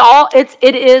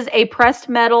 It is a pressed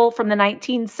metal from the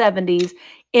 1970s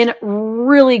in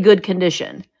really good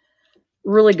condition.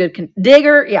 Really good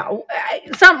digger, yeah,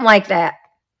 something like that.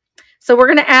 So we're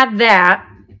going to add that.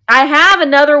 I have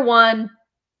another one.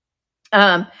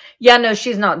 Yeah, no,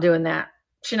 she's not doing that.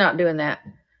 She's not doing that.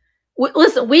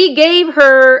 Listen, we gave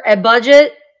her a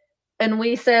budget. And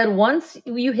we said, once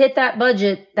you hit that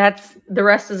budget, the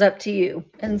rest is up to you.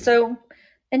 And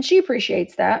she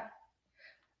appreciates that.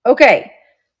 Okay.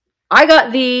 I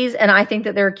got these, and I think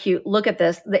that they're cute. Look at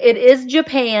this. It is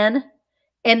Japan,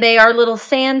 and they are little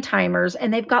sand timers,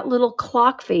 and they've got little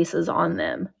clock faces on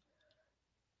them.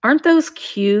 Aren't those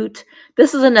cute?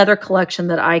 This is another collection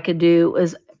that I could do,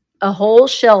 is a whole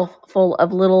shelf full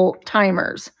of little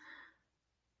timers.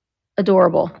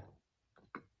 Adorable.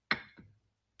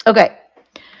 Okay.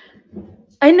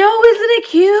 I know, isn't it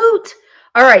cute?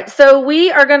 All right, so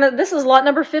we are going to, this is lot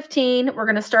number 15. We're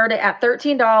going to start it at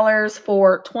 $13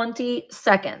 for 20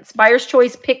 seconds. Buyer's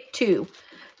choice, pick 2.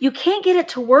 You can't get it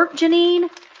to work, Janine?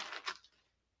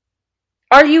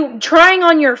 Are you trying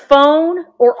on your phone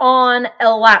or on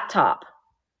a laptop?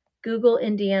 Google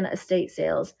Indiana estate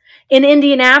sales. In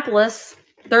Indianapolis,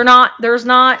 if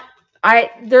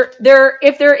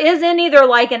there is any, they're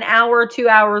like an hour or 2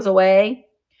 hours away.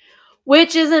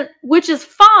 Which is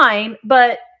fine,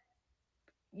 but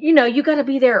you got to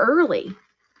be there early.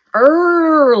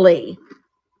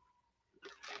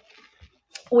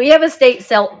 We have estate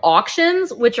sale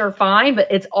auctions, which are fine, but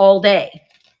it's all day.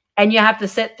 And you have to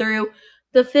sit through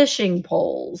the fishing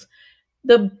poles,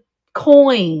 the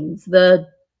coins, the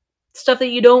stuff that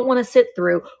you don't want to sit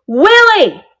through.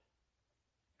 Willie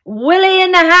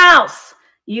in the house.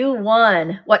 You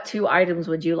won. What 2 items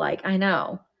would you like? I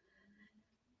know.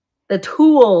 The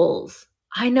tools.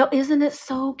 I know. Isn't it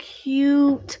so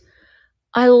cute?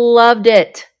 I loved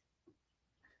it.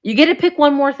 You get to pick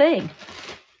one more thing.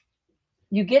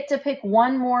 You get to pick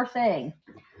one more thing.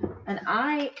 And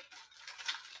I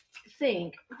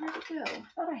think, where'd it go? I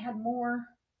thought I had more.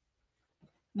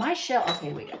 My shelf.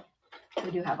 Okay, we go.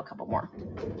 We do have a couple more.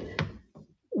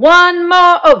 One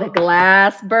more. Oh, the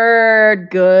glass bird.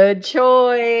 Good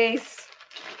choice.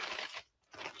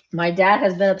 My dad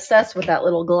has been obsessed with that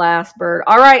little glass bird.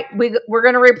 All right, we're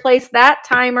going to replace that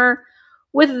timer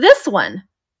with this one.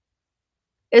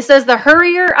 It says, the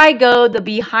hurrier I go, the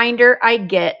behinder I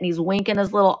get. And he's winking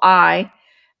his little eye.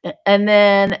 And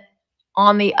then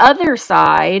on the other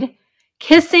side,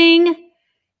 kissing,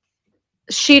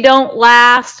 she don't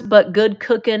last, but good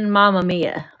cooking, Mamma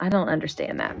Mia. I don't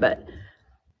understand that, but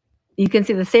you can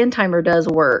see the sand timer does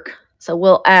work. So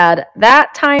we'll add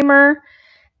that timer.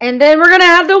 And then we're going to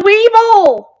have the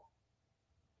Weeble.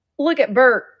 Look at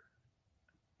Bert.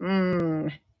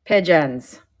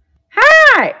 Pigeons.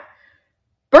 Hi.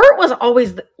 Bert was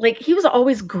always, he was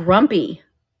always grumpy.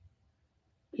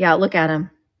 Yeah, look at him.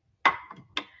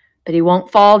 but he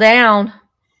won't fall down.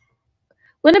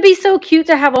 Wouldn't it be so cute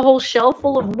to have a whole shelf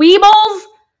full of Weebles?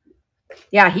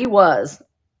 Yeah, he was.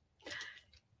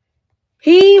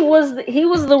 He was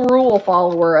the rule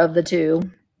follower of the two.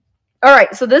 All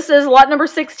right, so this is lot number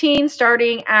 16,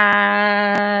 starting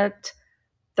at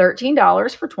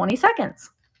 $13 for 20 seconds.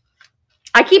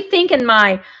 I keep thinking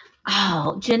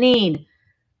Janine,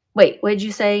 wait, what did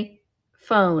you say?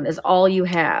 Phone is all you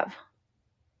have.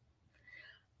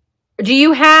 Do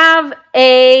you have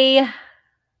a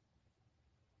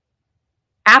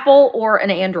Apple or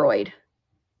an Android?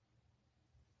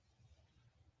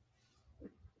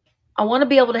 I want to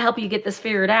be able to help you get this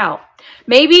figured out.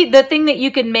 Maybe the thing that you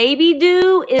can maybe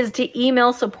do is to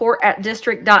email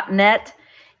support@district.net,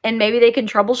 and maybe they can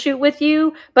troubleshoot with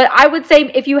you. But I would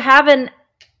say if you have a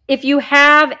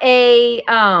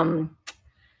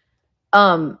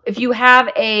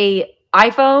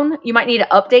iPhone, you might need to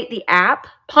update the app,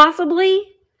 possibly.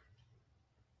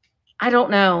 I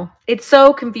don't know. It's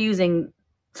so confusing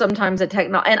sometimes at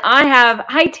technology. And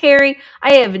hi Terry,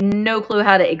 I have no clue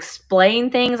how to explain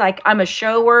things. I'm a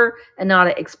shower and not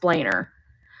an explainer.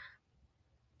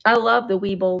 I love the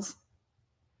Weebles.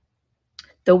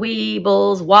 The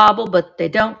Weebles wobble, but they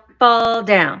don't fall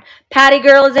down. Patty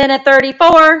Girl is in at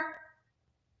 34.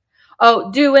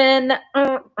 Oh, doing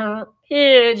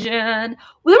pigeon.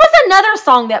 Well, there was another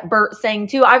song that Bert sang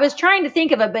too. I was trying to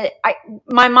think of it, but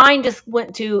my mind just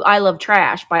went to "I Love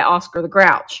Trash" by Oscar the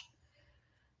Grouch.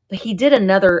 But he did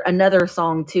another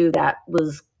song too that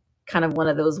was kind of one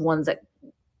of those ones that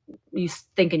you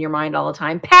think in your mind all the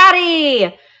time.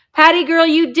 Patty Girl,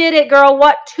 you did it, girl.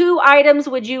 What 2 items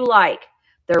would you like?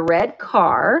 The red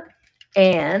car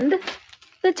and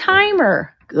the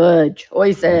timer. Good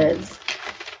choices.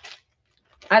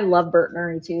 I love Bert and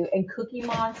Ernie too. And Cookie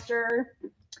Monster.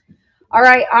 All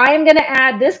right, I am going to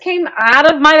add, this came out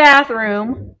of my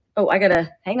bathroom. Oh, I got to,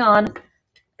 hang on.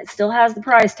 It still has the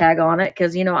price tag on it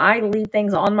because, you know, I leave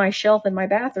things on my shelf in my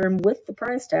bathroom with the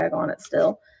price tag on it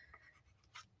still.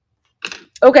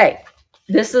 Okay,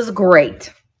 this is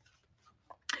great.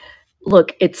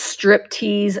 Look, it's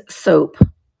Striptease soap.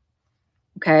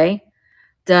 Okay.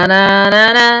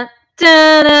 Da-na-na-na,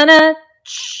 da-na-na,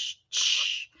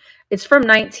 ch-ch. It's from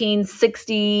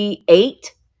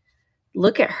 1968.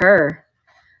 Look at her.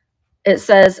 It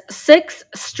says 6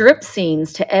 strip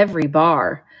scenes to every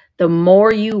bar. The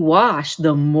more you wash,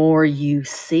 the more you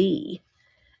see.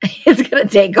 It's going to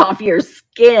take off your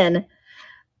skin.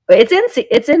 But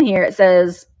it's in here. It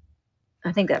says,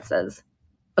 I think that says,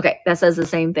 okay, that says the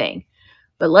same thing.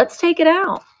 But let's take it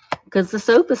out because the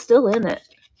soap is still in it.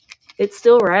 It's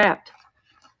still wrapped.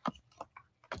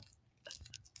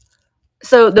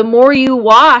 So the more you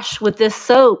wash with this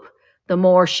soap, the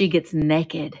more she gets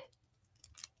naked.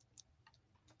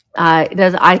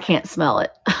 I can't smell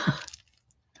it.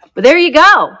 But there you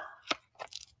go.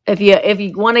 If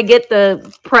you want to get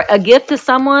a gift to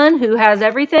someone who has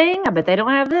everything, I bet they don't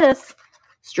have this.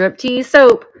 Striptease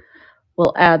soap.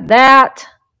 We'll add that.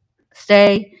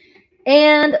 Stay.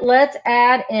 And let's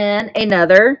add in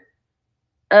another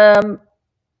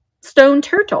stone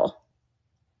turtle.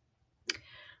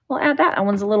 We'll add that. That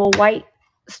one's a little white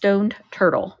stoned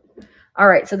turtle. All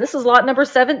right, so this is lot number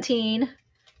 17,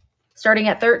 starting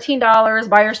at $13.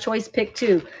 Buyer's choice pick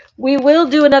 2. We will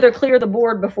do another clear the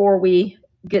board before we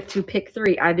get to pick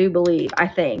 3, I do believe. I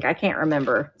think. I can't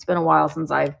remember. It's been a while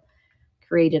since I've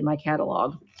created my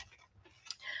catalog.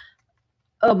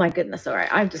 Oh my goodness. All right.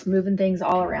 I'm just moving things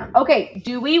all around. Okay.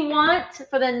 Do we want,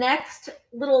 for the next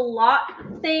little lot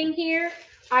thing here,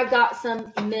 I've got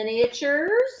some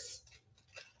miniatures.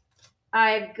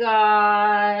 I've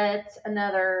got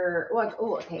another,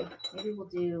 oh, okay. Maybe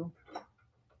we'll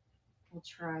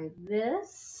try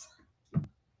this.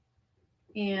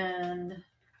 And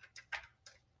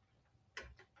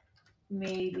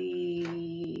maybe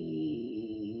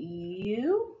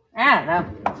you. I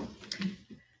don't know.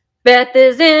 Beth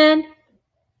is in.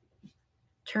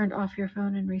 Turned off your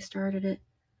phone and restarted it.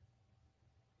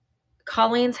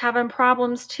 Colleen's having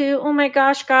problems too. Oh my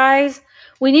gosh, guys.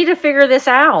 We need to figure this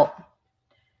out.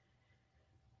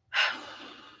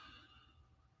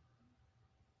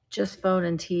 Just phone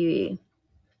and TV.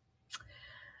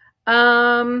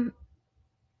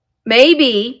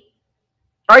 Maybe.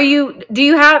 Do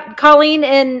you have, Colleen,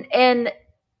 and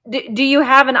do you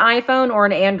have an iPhone or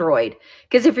an Android?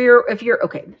 Because if you're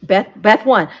okay, Beth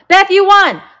won. Beth, you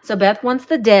won. So Beth wants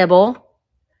the devil.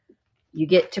 You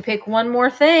get to pick one more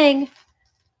thing.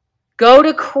 Go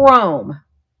to Chrome.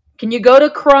 Can you go to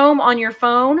Chrome on your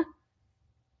phone?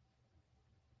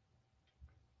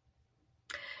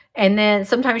 And then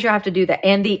sometimes you have to do that.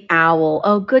 And the owl.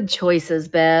 Oh, good choices,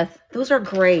 Beth. Those are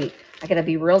great. I got to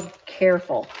be real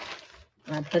careful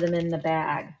when I put them in the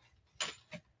bag.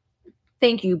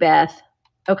 Thank you, Beth.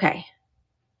 Okay.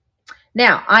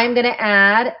 Now, I'm going to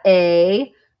add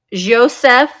a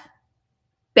Joseph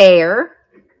bear.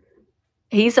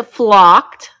 He's a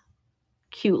flocked.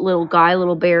 Cute little guy,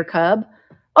 little bear cub.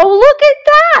 Oh, look at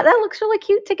that. That looks really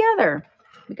cute together.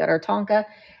 We got our Tonka.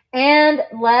 And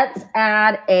let's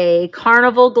add a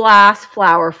carnival glass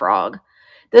flower frog.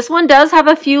 This one does have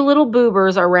a few little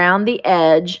boobers around the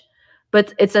edge,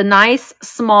 but it's a nice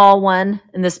small one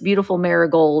in this beautiful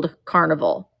marigold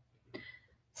carnival.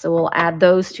 So we'll add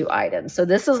those two items. So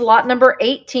this is lot number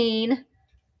 18,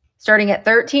 starting at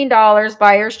 $13,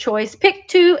 buyer's choice. Pick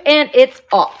two, and it's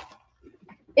off.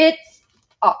 It's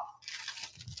off.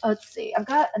 Let's see. I've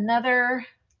got another.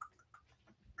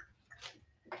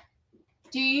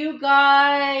 Do you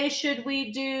guys, should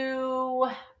we do,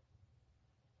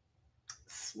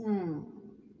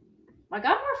 I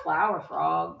got more flower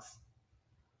frogs.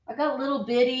 I got little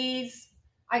bitties.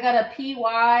 I got a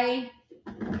PY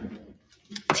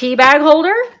tea bag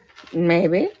holder.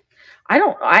 Maybe.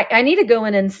 I need to go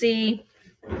in and see.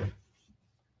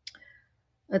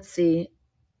 Let's see.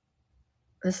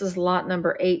 This is lot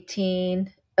number 18.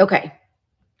 Okay.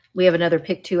 We have another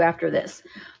pick two after this.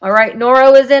 All right.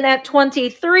 Noro is in at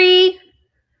 23.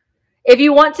 If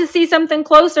you want to see something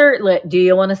closer, do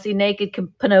you want to see naked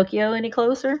Pinocchio any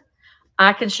closer?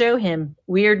 I can show him.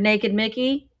 Weird naked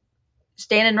Mickey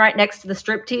standing right next to the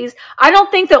striptease. I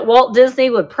don't think that Walt Disney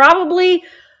would probably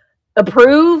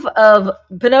approve of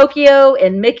Pinocchio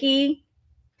and Mickey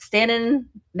standing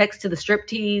next to the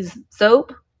striptease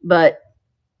soap, but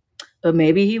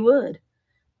maybe he would.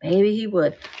 Maybe he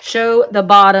would. Show the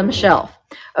bottom shelf.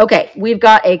 Okay, we've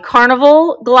got a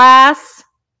carnival glass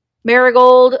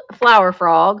marigold flower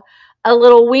frog, a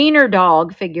little wiener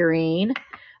dog figurine.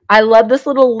 I love this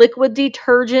little liquid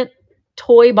detergent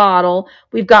toy bottle.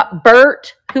 We've got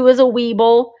Bert, who is a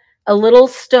Weeble, a little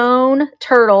stone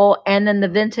turtle, and then the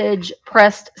vintage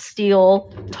pressed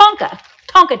steel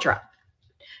Tonka truck.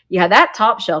 Yeah, that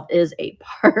top shelf is a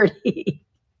party.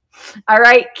 All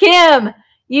right, Kim,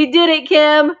 you did it,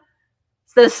 Kim.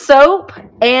 It's the soap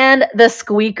and the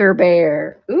squeaker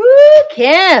bear. Ooh,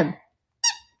 Kim.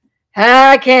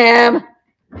 Hi, Kim.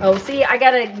 Oh, see, I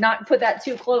got to not put that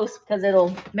too close because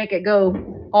it'll make it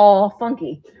go all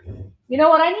funky. You know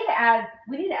what I need to add?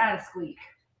 We need to add a squeak.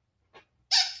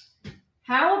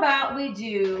 How about we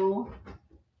do,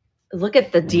 look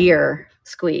at the deer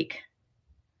squeak.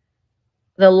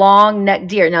 The long neck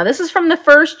deer. Now, this is from the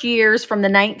first years from the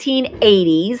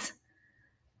 1980s.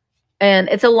 And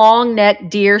it's a long neck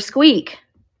deer squeak.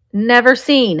 Never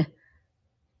seen.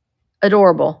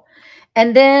 Adorable.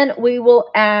 And then we will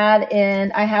add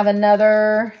in, I have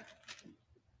another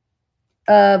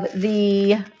of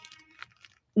the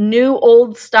new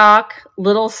old stock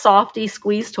little softy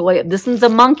squeeze toy. This one's a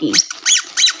monkey.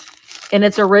 In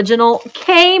its original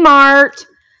Kmart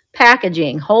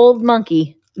packaging. Hold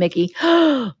monkey, Mickey.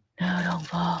 No, don't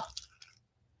fall.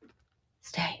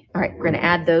 Stay. All right, we're going to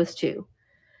add those two.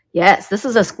 Yes, this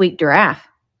is a squeak giraffe.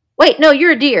 Wait, no,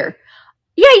 you're a deer.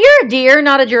 Yeah, you're a deer,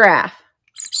 not a giraffe.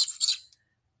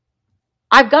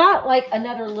 I've got like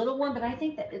another little one, but I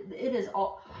think that it is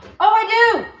all. Oh,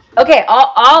 I do. Okay,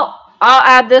 I'll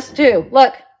add this too.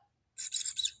 Look.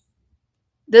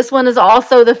 This one is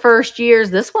also the first year's.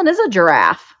 This one is a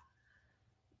giraffe.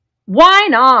 Why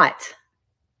not?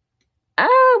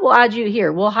 We'll add you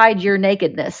here. We'll hide your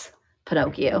nakedness,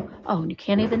 Pinocchio. Oh, you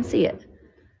can't even see it.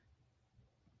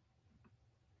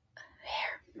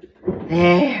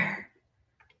 There.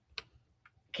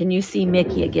 Can you see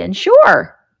Mickey again?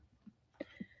 Sure.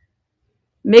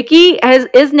 Mickey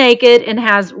is naked and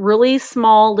has really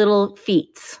small little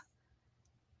feet.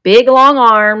 Big long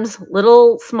arms,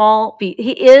 little small feet.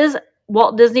 He is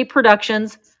Walt Disney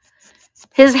Productions.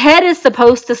 His head is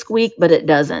supposed to squeak, but it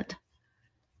doesn't.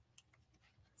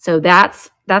 So that's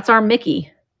our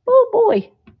Mickey. Oh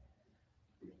boy.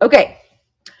 Okay.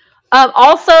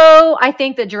 Also, I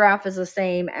think the giraffe is the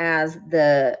same as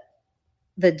the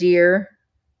deer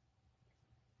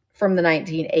from the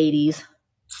 1980s.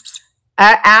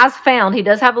 As found, he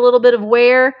does have a little bit of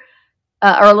wear,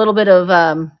 or a little bit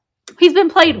of, he's been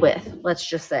played with, let's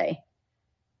just say.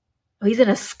 Oh, he's in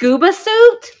a scuba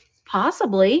suit?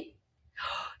 Possibly.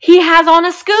 He has on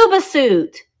a scuba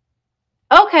suit.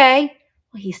 Okay.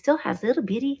 Well, he still has little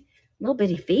bitty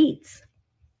feet.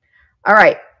 All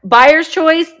right. Buyer's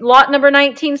choice, lot number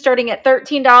 19, starting at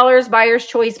 $13. Buyer's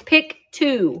choice, pick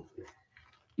two.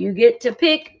 You get to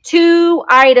pick two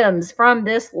items from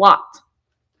this lot.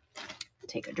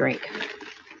 take a drink.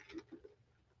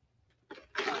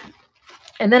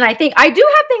 And then I think I do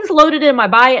have things loaded in my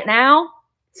buy it now.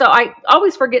 So I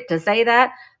always forget to say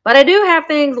that. But I do have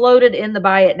things loaded in the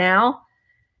buy it now.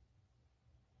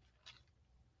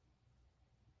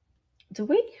 Do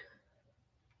we?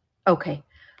 Okay.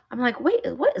 I'm like, wait,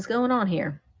 what is going on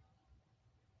here?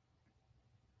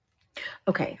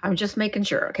 Okay, I'm just making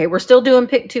sure. Okay, we're still doing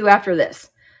pick 2 after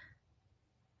this.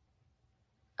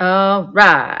 All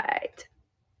right.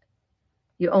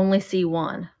 You only see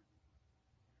one.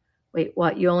 Wait,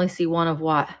 what? You only see one of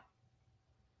what?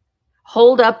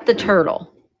 Hold up the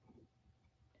turtle.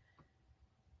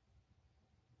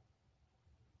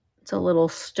 It's a little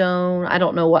stone. I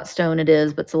don't know what stone it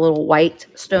is, but it's a little white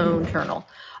stone turtle.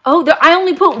 Oh, I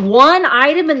only put one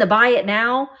item in the buy it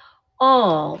now.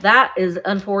 Oh, that is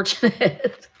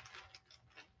unfortunate.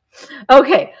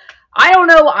 Okay. I don't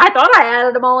know. I thought I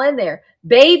added them all in there.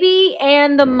 Baby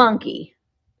and the monkey.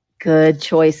 Good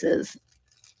choices.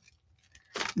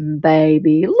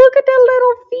 Baby. Look at the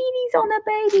little feeties on that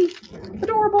baby.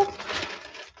 Adorable.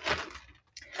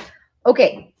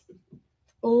 Okay.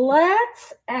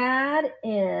 Let's add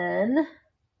in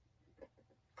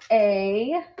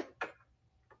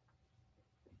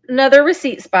another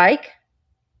receipt spike.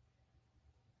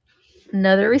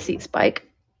 Another receipt spike.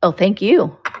 Oh, thank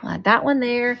you. I'll add that one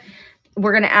there.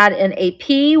 We're going to add in a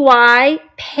PY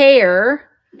pear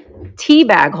tea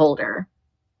bag holder.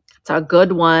 It's a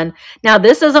good one. Now,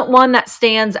 this isn't one that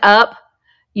stands up.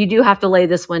 You do have to lay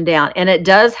this one down. And it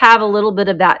does have a little bit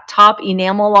of that top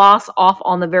enamel loss off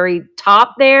on the very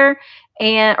top there,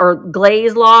 or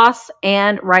glaze loss,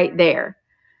 and right there.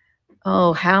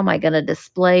 Oh, how am I going to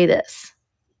display this?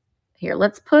 Here,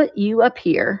 let's put you up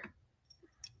here.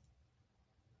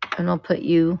 And I'll put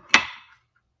you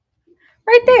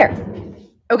right there.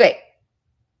 Okay.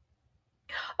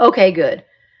 Okay, good.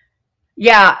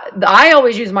 Yeah, I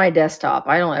always use my desktop.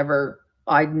 I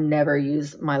never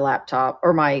use my laptop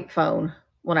or my phone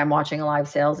when I'm watching live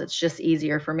sales. It's just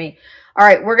easier for me. All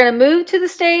right, we're going to move to the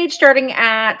stage starting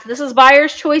at, this is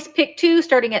Buyer's Choice Pick 2,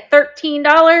 starting at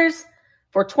 $13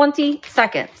 for 20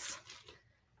 seconds.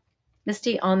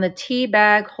 Misty, on the tea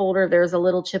bag holder, there's a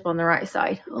little chip on the right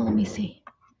side. Oh, let me see.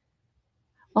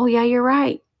 Oh, yeah, you're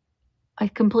right.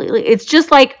 It's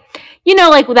just like, you know,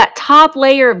 like with that top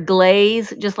layer of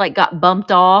glaze just like got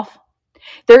bumped off.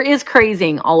 There is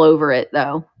crazing all over it,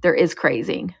 though. There is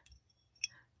crazing.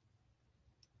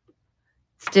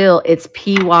 Still, it's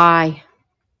PY.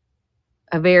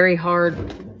 A very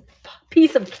hard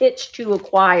piece of kitsch to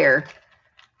acquire.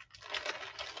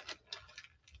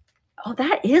 Oh,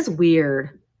 that is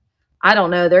weird. I don't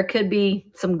know. There could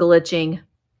be some glitching.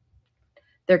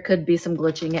 There could be some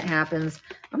glitching. It happens.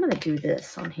 I'm going to do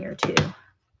this on here, too.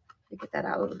 Get that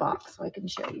out of the box so I can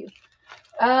show you.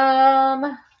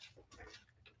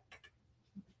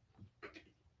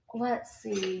 Let's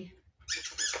see.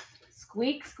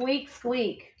 Squeak, squeak,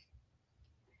 squeak.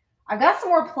 I've got some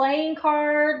more playing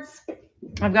cards.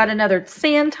 I've got another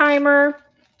sand timer.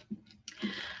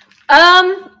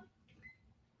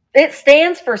 It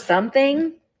stands for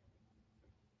something,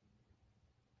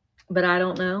 but I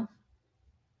don't know.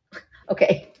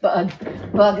 Okay, Bug.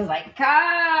 Bug is like,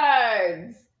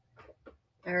 cards.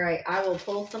 All right, I will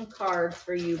pull some cards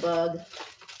for you, Bug.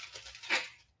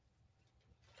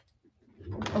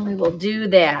 And we will do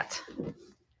that.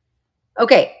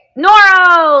 Okay,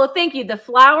 Noro, thank you. The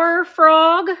flower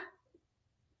frog.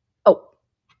 Oh,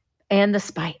 and the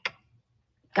spike.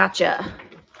 Gotcha.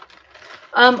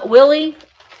 Willie,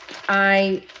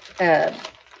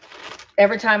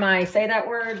 every time I say that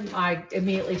word, I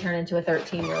immediately turn into a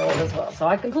 13-year-old as well. So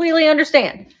I completely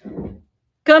understand.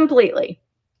 Completely.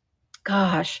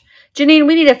 Gosh. Janine,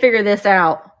 we need to figure this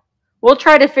out. We'll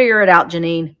try to figure it out,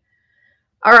 Janine.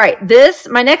 All right.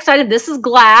 My next item, this is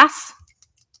glass.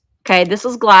 Okay, this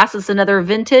is glass. It's another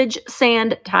vintage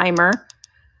sand timer.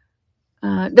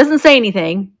 Doesn't say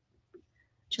anything.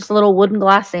 Just a little wooden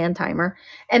glass sand timer.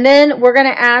 And then we're going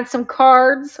to add some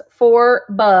cards for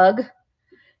Bug.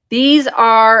 These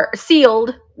are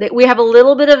sealed. We have a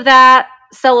little bit of that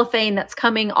cellophane that's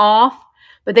coming off,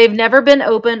 but they've never been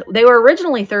opened. They were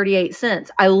originally 38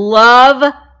 cents. I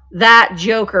love that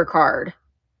Joker card.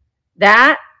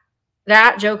 That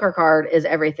Joker card is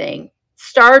everything.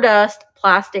 Stardust,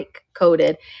 plastic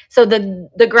coated. So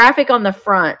the graphic on the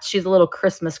front, she's a little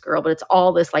Christmas girl, but it's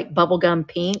all this like bubblegum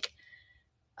pink.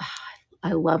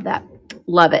 I love that.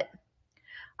 Love it.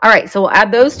 All right, so we'll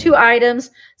add those 2 items.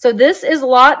 So this is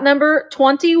lot number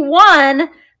 21,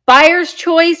 Buyer's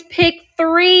Choice Pick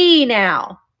 3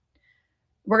 now.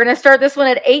 We're going to start this one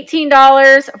at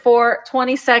 $18 for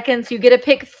 20 seconds. You get to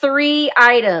pick 3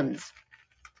 items.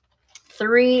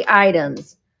 3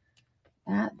 items.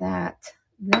 That,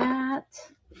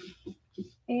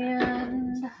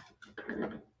 and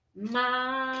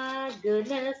my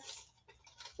goodness.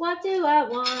 What do I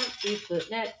want to put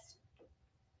next?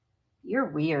 You're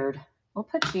weird. We'll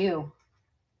put you.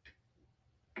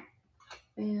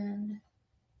 And,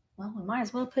 well, we might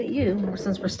as well put you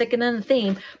since we're sticking in the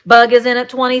theme. Bug is in at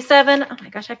 27. Oh my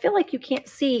gosh, I feel like you can't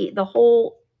see the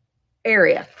whole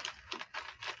area.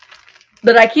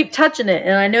 But I keep touching it,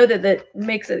 and I know that that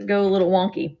makes it go a little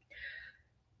wonky.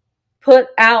 Put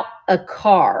out a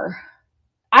car.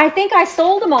 I think I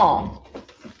sold them all.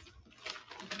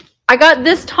 I got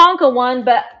this Tonka one,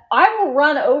 but I will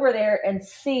run over there and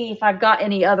see if I've got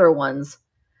any other ones.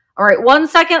 All right, 1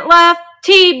 second left.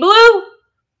 T-Blue.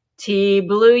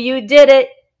 T-Blue, you did it.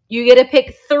 You get to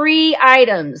pick 3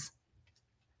 items.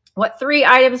 What 3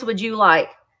 items would you like?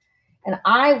 And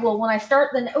I will, when I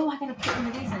start the, oh, I got to put some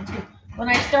of these in too. When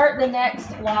I start the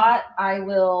next lot, I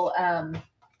will,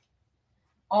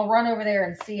 I'll run over there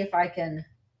and see if I can,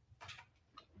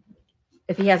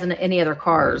 if he has any other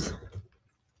cars.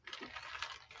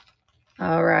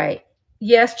 All right.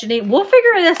 Yes, Janine. We'll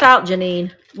figure this out,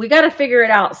 Janine. We got to figure it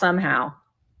out somehow.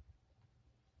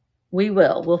 We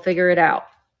will. We'll figure it out.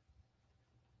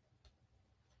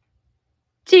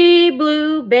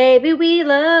 T-Blue, baby, we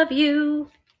love you.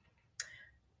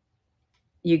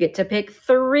 You get to pick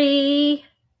 3.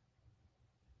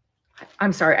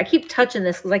 I'm sorry. I keep touching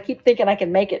this because I keep thinking I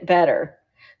can make it better.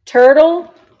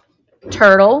 Turtle,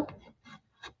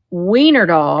 wiener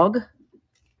dog,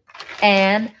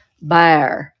 and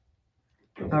bear.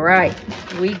 All right.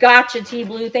 We got you,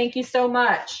 T-Blue. Thank you so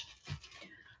much.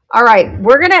 All right.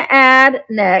 We're going to add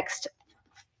next.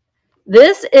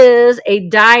 This is a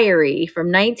diary from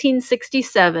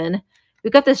 1967.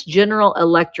 We've got this General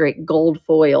Electric gold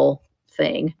foil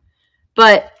thing,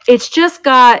 but it's just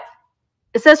got,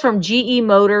 it says from GE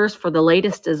Motors for the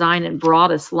latest design and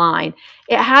broadest line.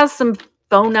 It has some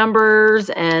phone numbers,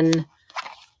 and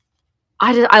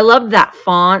I love that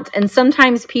font. And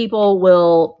sometimes people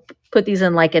will put these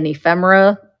in like an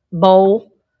ephemera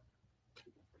bowl.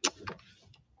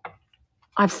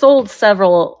 I've sold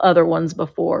several other ones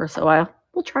before, so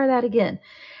we'll try that again.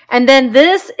 And then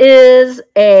this is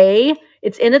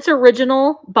it's in its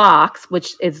original box,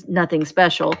 which is nothing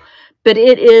special, but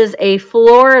it is a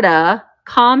Florida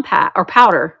compact or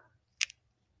powder.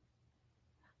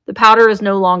 The powder is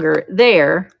no longer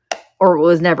there, or it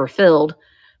was never filled,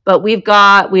 but we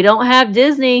don't have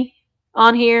Disney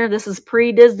on here. This is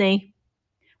pre-Disney.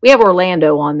 We have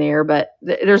Orlando on there, but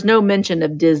there's no mention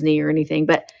of Disney or anything,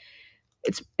 but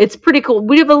it's pretty cool.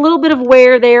 We have a little bit of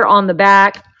wear there on the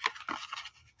back,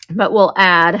 but we'll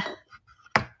add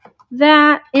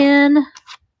that in.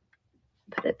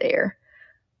 Put it there.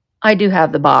 I do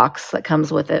have the box that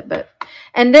comes with it,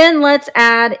 and then let's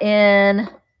add in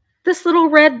this little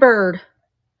red bird.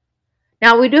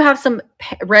 Now we do have some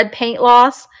red paint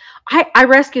loss. I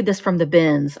rescued this from the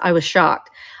bins. I was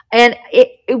shocked. And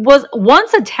it was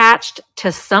once attached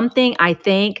to something, I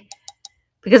think,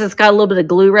 because it's got a little bit of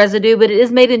glue residue, but it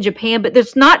is made in Japan, but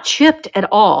it's not chipped at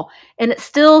all. And it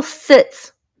still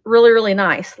sits really, really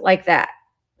nice like that.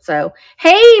 So,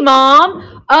 hey,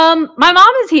 Mom. My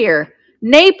mom is here.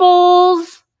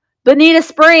 Naples, Bonita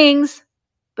Springs,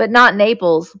 but not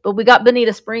Naples. But we got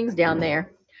Bonita Springs down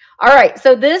there. All right,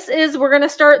 so we're going to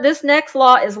start, this next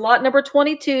lot is lot number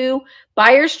 22.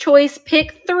 Buyer's choice,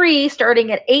 pick 3,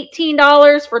 starting at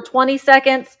 $18 for 20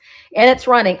 seconds. And it's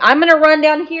running. I'm going to run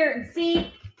down here and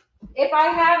see if I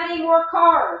have any more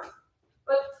cars.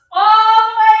 But it's all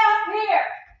the way up here.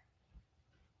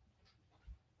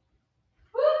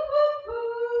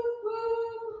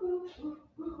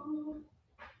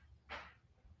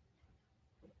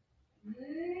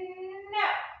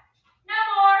 No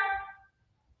more.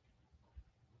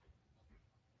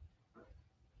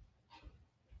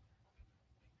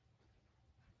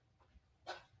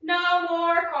 No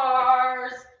more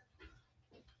cars.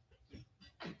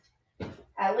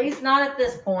 At least not at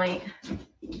this point.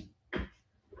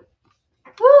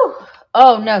 Whew.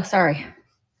 Oh, no, sorry.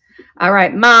 All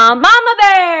right, Mama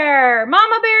Bear,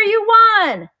 you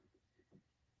won.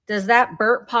 Does that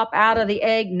Bert pop out of the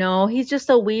egg? No, he's just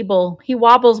a weeble. He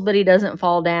wobbles, but he doesn't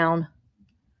fall down.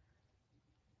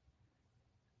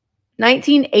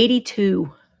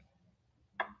 1982.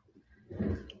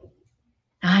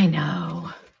 I know.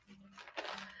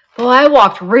 Well, I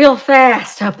walked real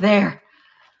fast up there.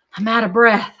 I'm out of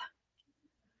breath.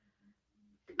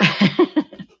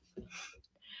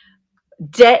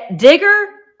 Digger,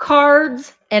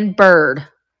 cards, and bird.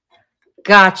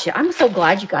 Gotcha. I'm so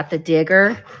glad you got the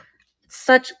digger.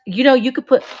 You could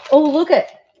put, oh, look at,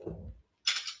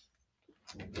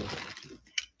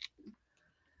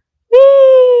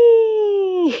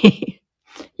 Whee!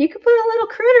 You could put a little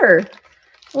critter,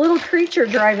 a little creature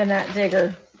driving that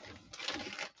digger.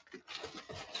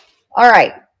 All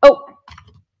right. Oh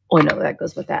no, that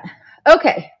goes with that.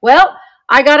 Okay. Well,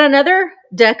 I got another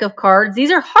deck of cards.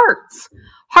 These are Hearts.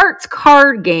 Hearts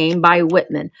card game by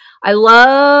Whitman. I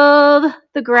love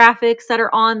the graphics that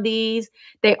are on these.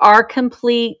 They are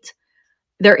complete.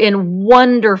 They're in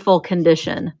wonderful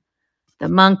condition. The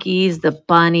monkeys, the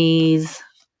bunnies,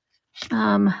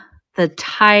 the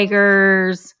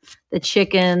tigers, the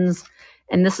chickens,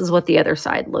 and this is what the other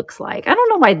side looks like. I don't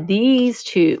know why these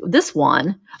two, this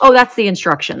one, oh, that's the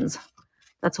instructions.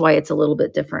 That's why it's a little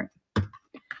bit different.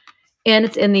 And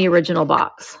it's in the original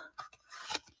box.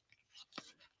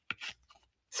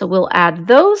 So we'll add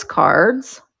those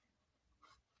cards.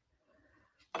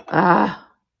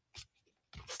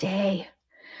 Stay.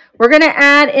 We're going to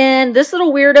add in this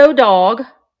little weirdo dog.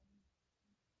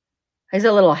 He's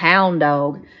a little hound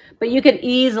dog. But you could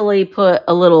easily put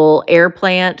a little air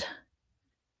plant.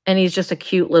 And he's just a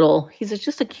cute little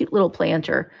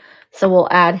planter. So we'll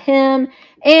add him.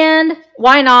 And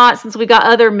why not, since we got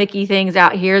other Mickey things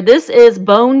out here. This is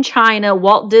Bone China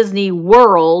Walt Disney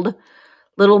World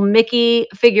little Mickey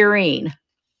figurine.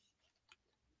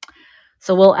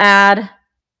 So we'll add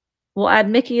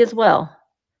Mickey as well.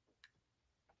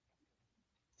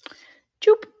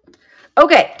 Choop.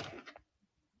 Okay.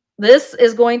 This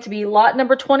is going to be lot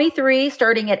number 23,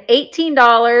 starting at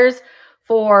 $18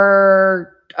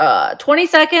 for 20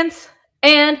 seconds,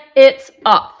 and it's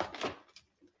up.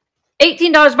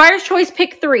 $18. Buyer's choice,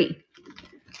 pick 3.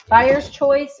 Buyer's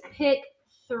choice, pick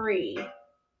 3.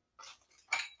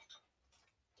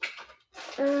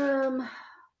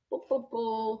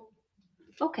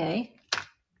 Okay.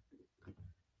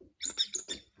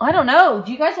 I don't know.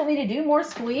 Do you guys want me to do more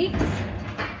squeaks?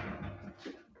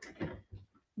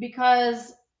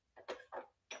 Because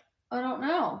I don't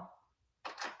know.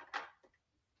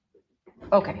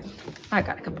 Okay. I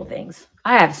got a couple things.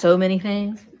 I have so many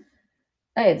things.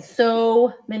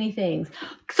 So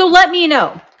let me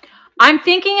know. I'm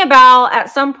thinking about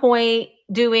at some point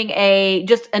doing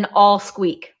just an all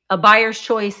squeak, a buyer's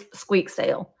choice squeak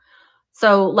sale.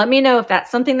 So let me know if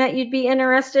that's something that you'd be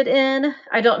interested in.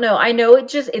 I don't know. I know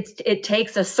it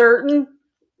takes a certain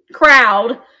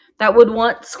crowd that would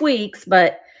want squeaks,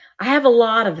 but I have a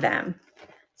lot of them.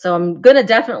 So I'm going to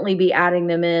definitely be adding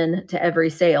them in to every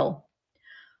sale.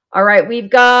 All right, we've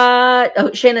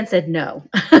got, Shannon said no.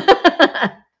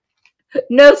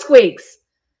 No squeaks.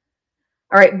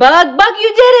 All right, Bug,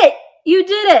 you did it. You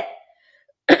did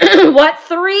it. What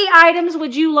 3 items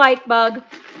would you like, Bug?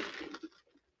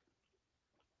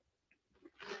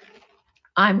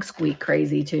 I'm squeak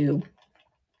crazy too.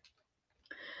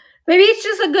 Maybe it's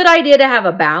just a good idea to have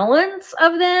a balance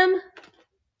of them.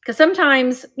 Because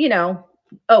sometimes,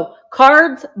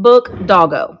 cards, book,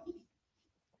 doggo.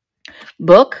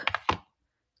 Book,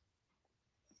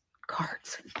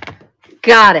 cards.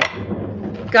 Got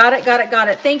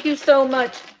it. Thank you so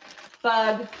much,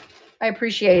 Bug. I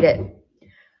appreciate it.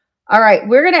 All right,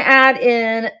 we're going to add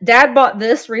in, Dad bought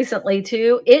this recently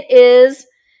too. It is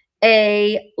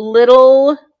a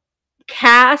little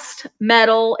cast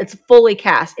metal. It's fully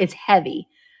cast. It's heavy.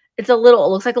 It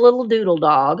looks like a little doodle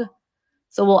dog.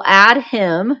 So we'll add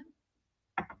him.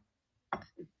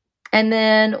 And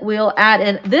then we'll add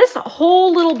in this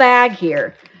whole little bag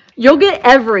here. You'll get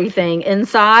everything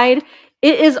inside.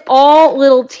 It is all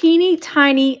little teeny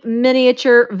tiny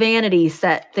miniature vanity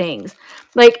set things.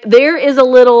 Like there is a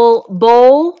little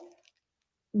bowl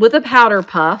with a powder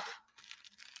puff.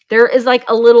 There is like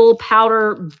a little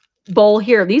powder bowl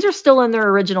here. These are still in their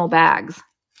original bags.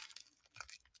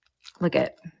 Look at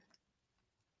it.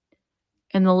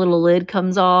 And the little lid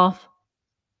comes off.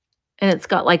 And it's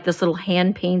got like this little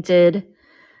hand painted,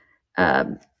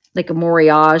 like a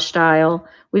Moriage style.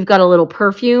 We've got a little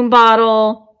perfume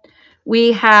bottle.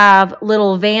 We have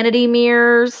little vanity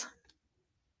mirrors,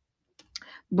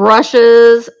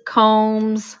 brushes,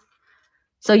 combs.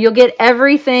 So you'll get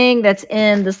everything that's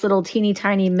in this little teeny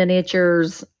tiny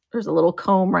miniatures. There's a little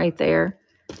comb right there.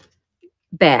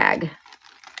 Bag.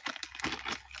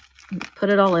 Put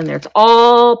it all in there. It's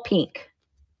all pink.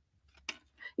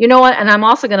 You know what? And I'm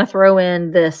also going to throw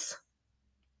in this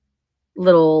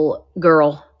little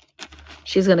girl.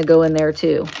 She's going to go in there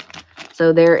too.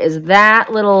 So there is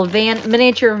that little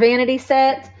miniature vanity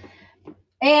set.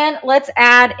 And let's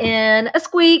add in a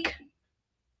squeak.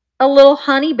 A little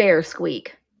honey bear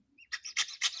squeak.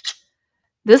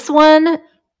 This one,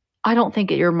 I don't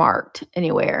think you're marked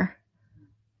anywhere.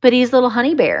 But he's a little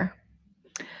honey bear.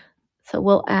 So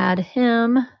we'll add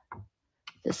him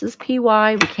This is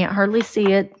PY. We can't hardly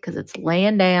see it because it's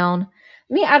laying down.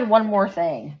 Let me add one more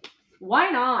thing. Why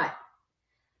not?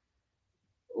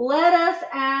 Let us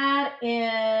add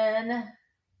in,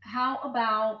 how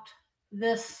about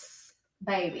this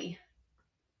baby?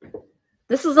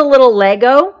 This is a little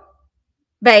Lego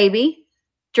baby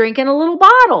drinking a little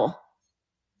bottle.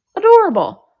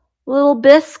 Adorable. Little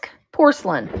bisque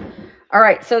porcelain. All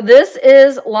right, so this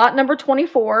is lot number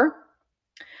 24.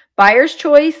 Buyer's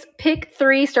choice, pick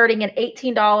 3, starting at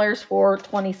 $18 for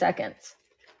 20 seconds.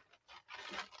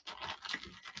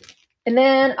 And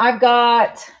then I've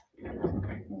got, I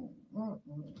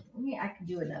can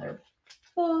do another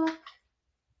book. I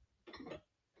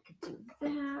could do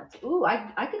that. Ooh,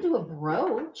 I could do a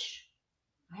brooch.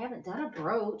 I haven't done a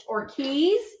brooch. Or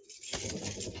keys.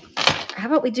 How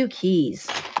about we do keys?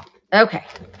 Okay.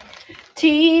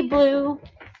 Tea blue.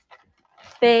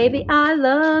 Baby, I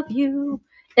love you.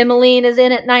 Emmeline is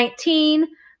in at 19.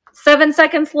 7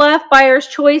 seconds left. Buyer's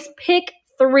choice. Pick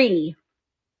 3.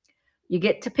 You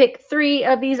get to pick 3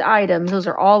 of these items. Those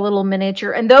are all little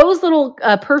miniature. And those little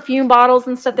perfume bottles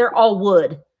and stuff, they're all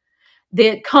wood.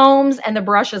 The combs and the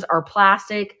brushes are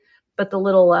plastic, but the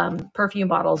little perfume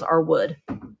bottles are wood.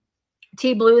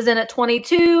 Tea blue is in at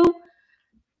 22.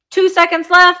 2 seconds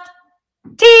left.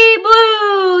 Tea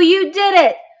blue, you did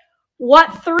it.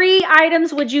 What 3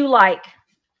 items would you like?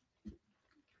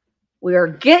 We are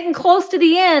getting close to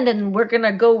the end, and we're going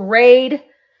to go raid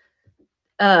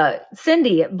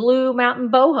Cindy at Blue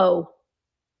Mountain Boho.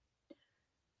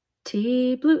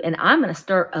 Tea blue. And I'm going to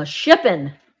start a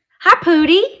shipping. Hi,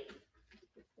 Pootie.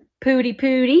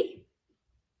 Pootie.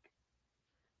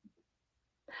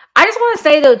 I just want to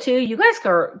say, though, too, you guys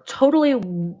are totally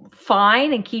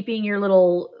fine in keeping your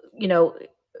little,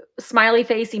 smiley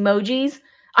face emojis.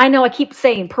 I know I keep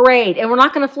saying parade, and we're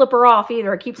not going to flip her off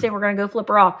either. I keep saying we're going to go flip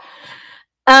her off.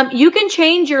 You can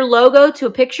change your logo to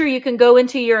a picture. You can go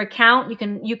into your account. You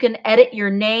can edit your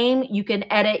name. You can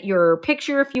edit your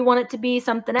picture if you want it to be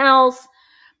something else.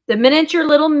 The miniature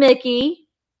little Mickey.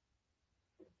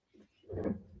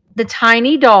 The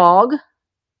tiny dog.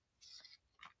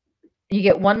 You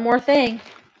get one more thing.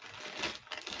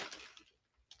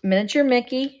 Miniature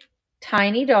Mickey,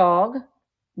 tiny dog.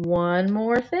 One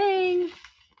more thing.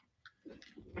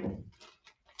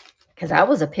 Because that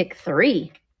was a pick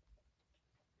 3.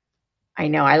 I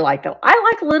know, I like the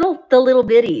little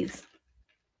bitties.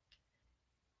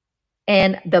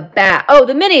 And the bat. Oh,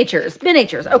 the miniatures.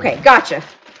 Miniatures. Okay, gotcha.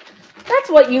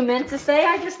 That's what you meant to say.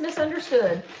 I just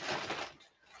misunderstood.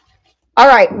 All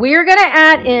right, we're going to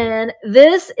add in,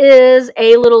 this is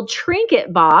a little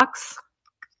trinket box.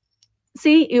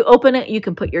 See, you open it, you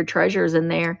can put your treasures in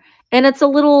there. And it's a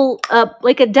little,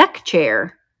 like a deck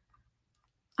chair.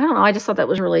 I don't know, I just thought that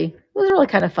was really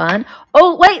kind of fun.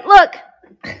 Oh, wait, look.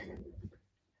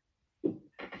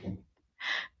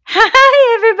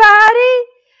 Hi, everybody.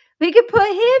 We could put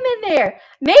him in there.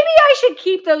 Maybe I should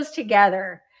keep those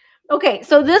together. Okay,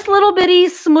 so this little bitty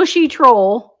smushy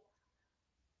troll,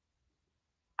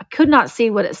 I could not see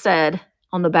what it said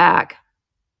on the back.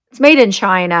 It's made in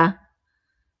China.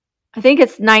 I think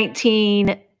it's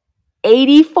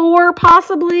 1984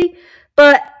 possibly,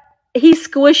 but he's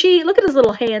squishy. Look at his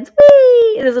little hands.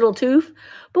 Whee! And his little tooth.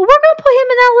 But we're going to put him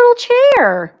in that little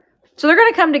chair. So they're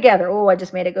going to come together. Oh, I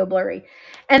just made it go blurry.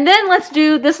 And then let's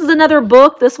do, this is another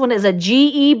book. This one is a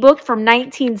GE book from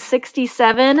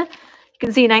 1967. You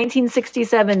can see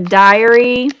 1967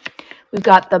 diary. We've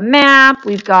got the map.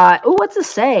 We've got, oh, what's it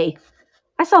say?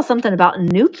 I saw something about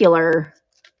nuclear.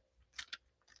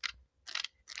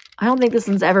 I don't think this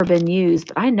one's ever been used,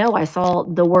 but I know I saw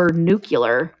the word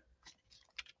nuclear.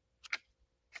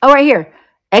 Oh, right here.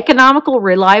 Economical,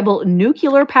 reliable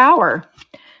nuclear power.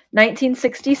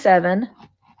 1967.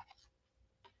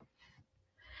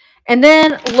 And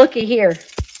then looky here.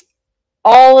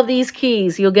 All of these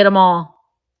keys, you'll get them all.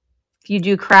 If you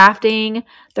do crafting,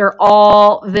 they're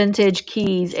all vintage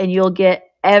keys, and you'll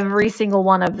get every single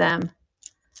one of them.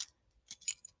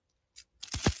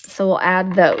 So we'll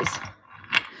add those.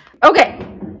 Okay.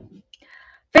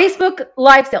 Facebook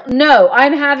live sale. No,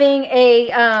 I'm having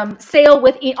a sale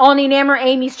on Enamour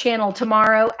Amy's channel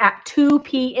tomorrow at 2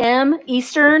 p.m.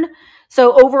 Eastern.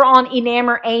 So over on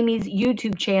Enamour Amy's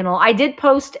YouTube channel, I did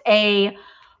post a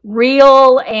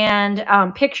reel and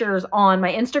pictures on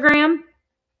my Instagram.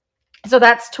 So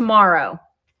that's tomorrow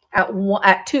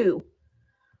at 2.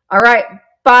 All right.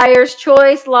 Buyer's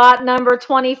choice, lot number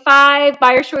 25.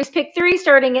 Buyer's choice, pick 3,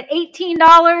 starting at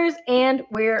 $18, and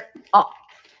we're off.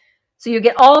 So you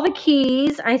get all the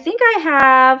keys. I think I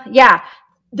have, yeah,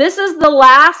 this is the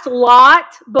last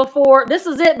lot before, this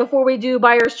is it before we do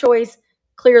buyer's choice,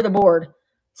 clear the board.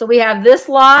 So we have this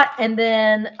lot, and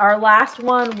then our last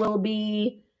one will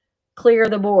be clear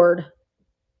the board.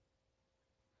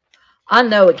 I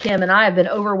know it, Kim, and I have been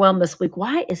overwhelmed this week.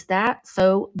 Why is that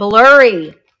so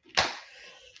blurry?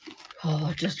 Oh,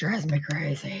 it just drives me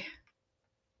crazy.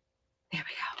 There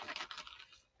we go.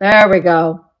 There we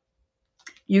go.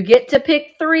 You get to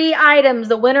pick 3 items.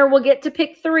 The winner will get to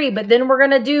pick 3, but then we're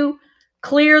going to do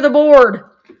clear the board.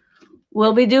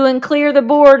 We'll be doing clear the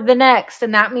board the next,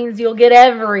 and that means you'll get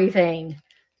everything.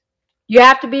 You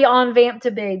have to be on Vamp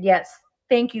to bid. Yes.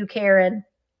 Thank you, Karen.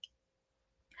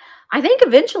 I think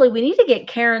eventually we need to get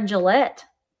Karen Gillette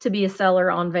to be a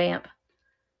seller on Vamp.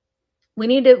 We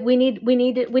need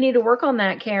to work on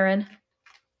that, Karen.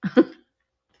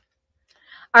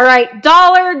 All right,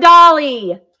 Dollar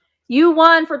Dolly. You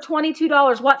won for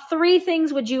 $22. What 3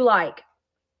 things would you like?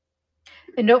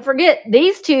 And don't forget,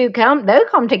 these two they'll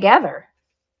come together.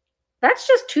 That's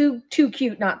just too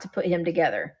cute not to put him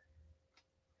together.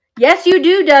 Yes, you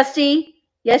do, Dusty.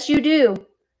 Yes, you do.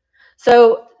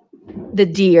 So the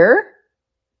deer.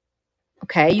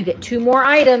 Okay, you get 2 more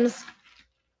items.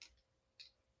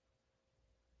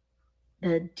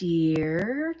 The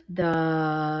deer,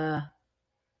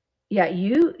 yeah,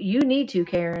 you need to,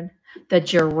 Karen. The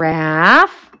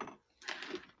giraffe.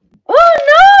 Oh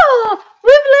no!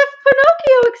 We've left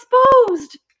Pinocchio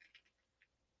exposed.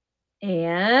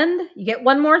 And you get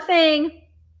 1 more thing.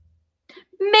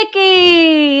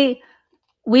 Mickey.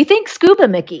 We think Scuba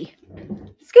Mickey.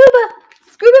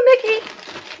 Scuba Mickey.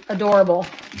 Adorable.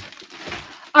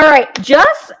 All right,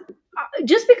 just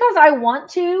because I want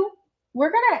to,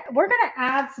 we're gonna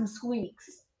add some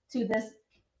squeaks to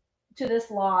this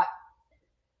lot.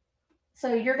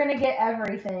 So you're gonna get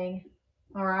everything.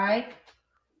 All right.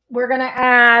 We are going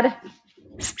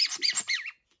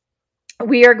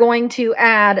to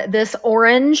add this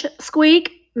orange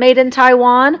squeak made in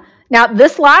Taiwan. Now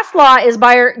this last lot is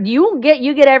you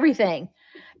get everything.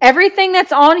 Everything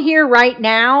that's on here right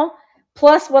now,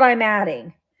 plus what I'm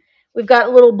adding. We've got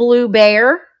a little blue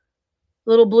bear,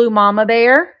 little blue mama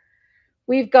bear.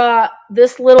 We've got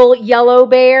this little yellow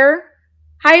bear.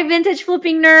 Hi, Vintage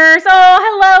Flipping Nurse. Oh,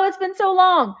 hello. It's been so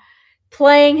long.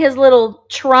 Playing his little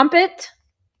trumpet.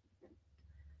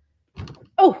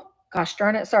 Oh, gosh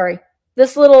darn it. Sorry.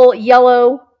 This little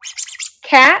yellow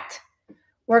cat.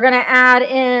 We're going to add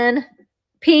in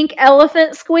pink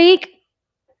elephant squeak.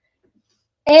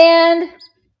 And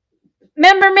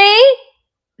remember me?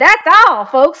 That's all,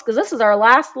 folks, because this is our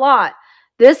last lot.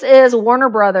 This is Warner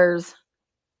Brothers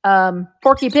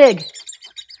Porky Pig.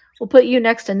 We'll put you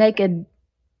next to Naked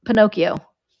Pinocchio.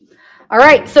 All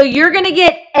right, so you're going to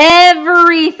get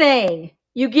everything.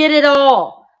 You get it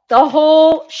all. The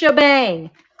whole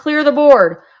shebang. Clear the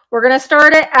board. We're going to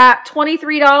start it at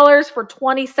 $23 for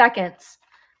 20 seconds.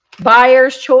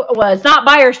 Buyer's choice. Well, it's not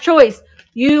buyer's choice.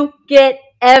 You get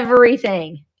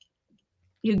everything.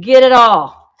 You get it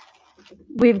all.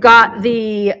 We've got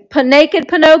the Naked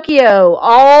Pinocchio,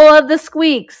 all of the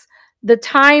squeaks, the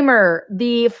timer,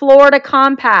 the Florida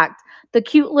Compact, the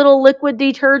cute little liquid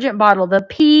detergent bottle, the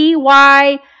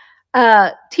PY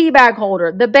tea bag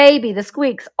holder, the baby, the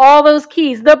squeaks, all those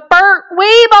keys, the Burt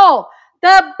Weeble.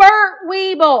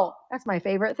 That's my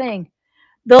favorite thing.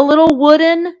 The little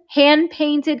wooden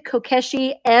hand-painted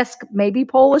Kokeshi-esque, maybe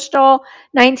Polish doll,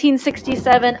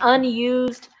 1967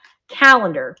 unused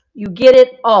calendar. You get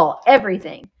it all,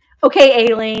 everything. Okay,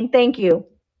 Aileen, thank you.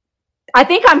 I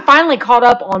think I'm finally caught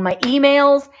up on my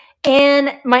emails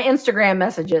and my Instagram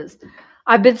messages.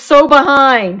 I've been so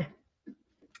behind.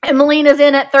 Emelina's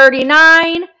in at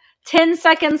 39. 10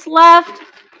 seconds left.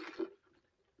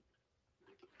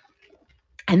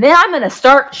 And then I'm going to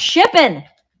start shipping.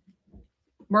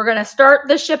 We're going to start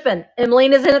the shipping.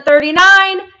 Emelina's in at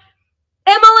 39.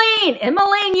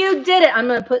 Emmeline, you did it. I'm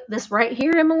going to put this right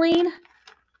here, Emmeline.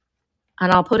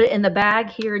 And I'll put it in the bag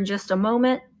here in just a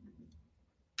moment.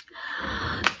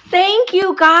 Thank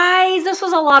you, guys. This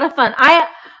was a lot of fun. I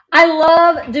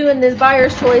love doing these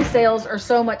buyer's choice sales. Are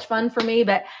so much fun for me.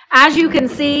 But as you can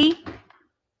see,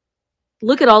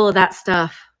 look at all of that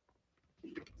stuff.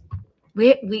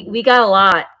 We got a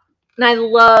lot. And I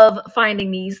love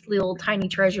finding these little tiny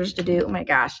treasures to do. Oh, my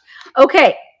gosh.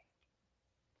 Okay.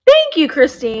 Thank you,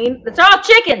 Christine. It's all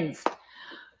chickens.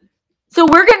 So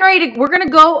we're getting ready to, we're going to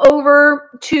go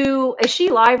over to, is she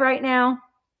live right now?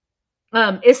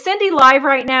 Is Cindy live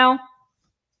right now?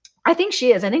 I think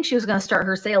she is. I think she was going to start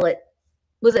her sale at,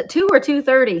 was it 2 or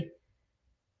 2:30?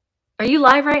 Are you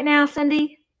live right now,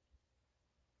 Cindy?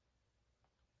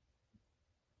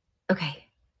 Okay.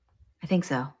 I think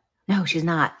so. No, she's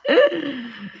not.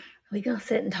 We go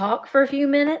sit and talk for a few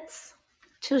minutes.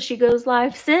 till she goes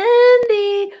live.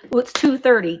 Cindy. Oh, it's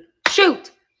 2:30.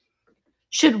 Shoot.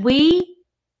 Should we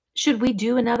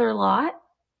do another lot?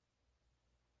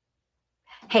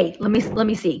 Hey, let me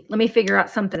see. Let me figure out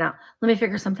something out. Let me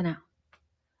figure something out.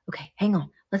 Okay, hang on.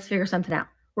 Let's figure something out.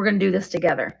 We're going to do this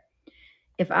together.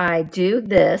 If I do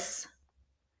this,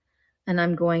 and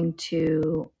I'm going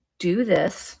to do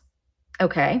this.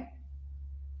 Okay.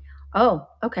 Oh,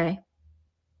 okay.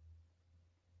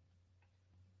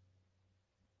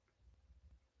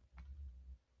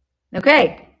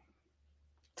 Okay.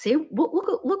 See,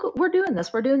 look, we're doing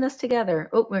this. We're doing this together.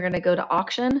 Oh, we're going to go to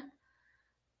auction.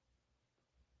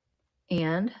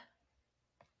 And,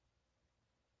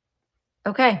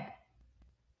 okay.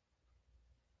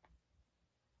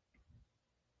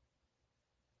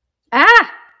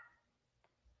 Ah!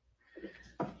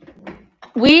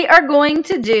 We are going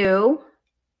to do,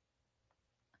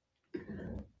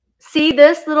 see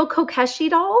this little Kokeshi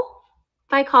doll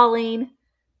by Colleen?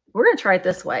 We're going to try it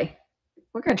this way.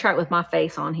 We're going to try it with my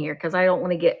face on here because I don't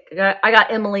want to get, I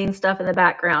got Emmeline stuff in the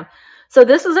background. So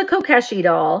this is a Kokeshi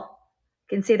doll.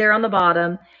 You can see there on the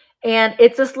bottom. And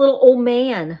it's this little old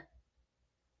man.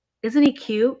 Isn't he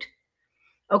cute?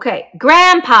 Okay,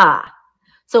 Grandpa.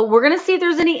 So we're going to see if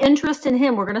there's any interest in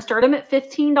him. We're going to start him at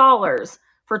 $15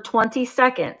 for 20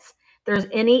 seconds. If there's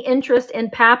any interest in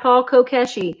Papa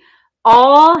Kokeshi.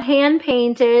 All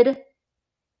hand-painted.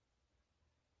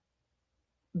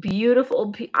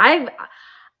 Beautiful. I've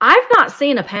not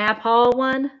seen a Papa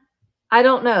one. I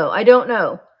don't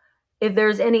know if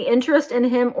there's any interest in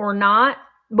him or not,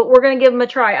 but we're going to give him a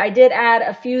try. I did add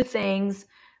a few things.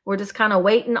 We're just kind of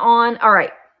waiting on. All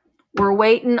right. We're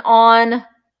waiting on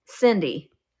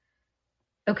Cindy.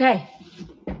 Okay.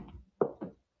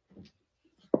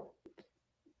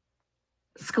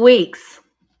 Squeaks.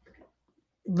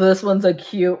 This one's a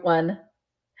cute one.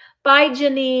 Bye,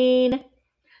 Janine.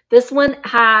 This one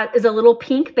is a little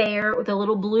pink bear with a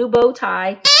little blue bow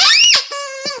tie.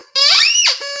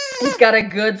 He's got a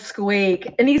good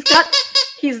squeak. And he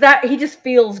just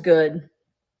feels good.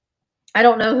 I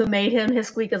don't know who made him. His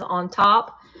squeak is on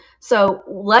top. So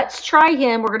let's try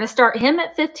him. We're going to start him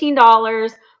at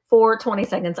 $15 for 20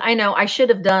 seconds. I know I should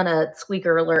have done a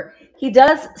squeaker alert. He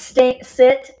does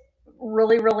sit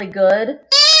really, really good.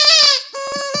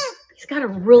 He's got a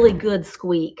really good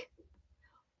squeak.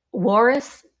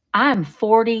 Warris, I'm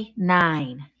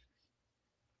 49.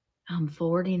 I'm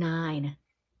 49.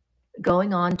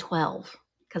 Going on 12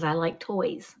 because I like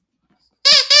toys.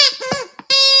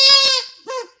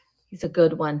 He's a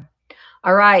good one.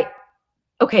 All right.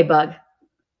 Okay, Bug.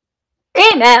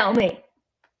 Email me.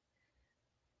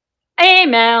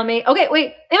 Email me. Okay,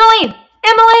 wait.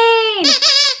 Emmeline!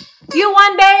 You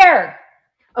won bear.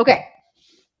 Okay.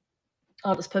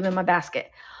 I'll just put him in my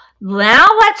basket. Now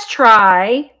let's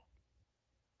try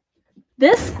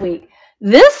this squeak.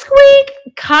 This squeak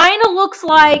kind of looks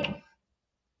like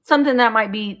something that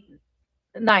might be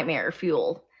nightmare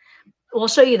fuel. We'll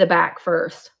show you the back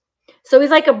first. So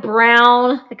he's like a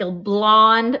brown, like a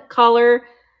blonde color.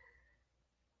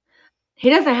 He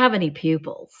doesn't have any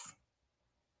pupils.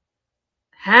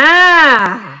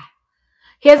 Ah!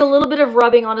 He has a little bit of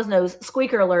rubbing on his nose.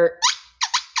 Squeaker alert.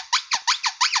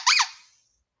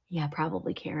 Yeah,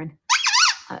 probably, Karen.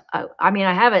 I mean,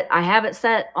 I have it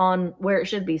set on where it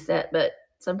should be set, but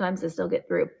sometimes they still get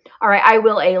through. All right, I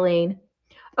will, Aileen.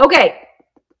 Okay.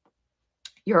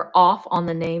 You're off on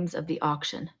the names of the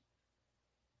auction.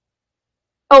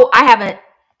 Oh, I haven't.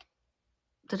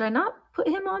 Did I not put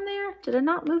him on there? Did I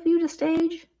not move you to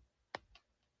stage?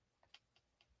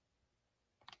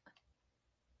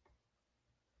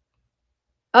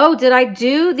 Oh, did I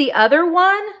do the other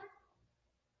one?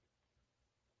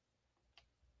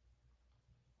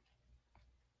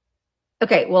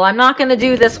 Okay, well, I'm not going to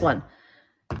do this one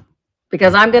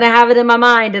because I'm going to have it in my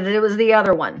mind that it was the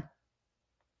other one.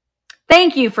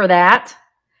 Thank you for that.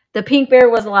 The pink bear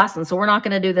was the last one, so we're not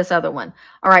going to do this other one.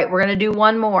 All right, we're going to do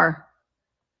one more.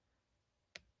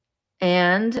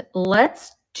 And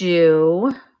let's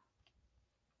do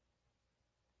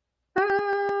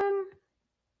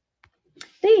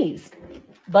these.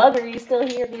 Bug, are you still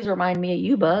here? These remind me of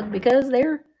you, Bug, because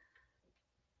they're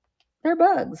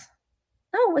bugs.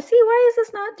 Oh, see, why is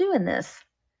this not doing this?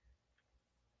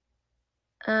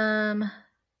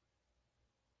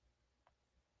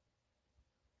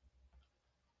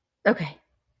 Okay.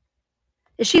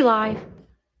 Is she live?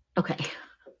 Okay.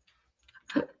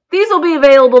 These will be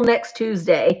available next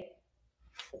Tuesday.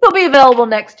 They'll be available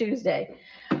next Tuesday.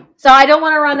 So I don't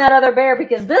want to run that other bear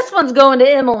because this one's going to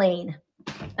Emmeline.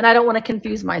 And I don't want to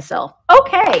confuse myself.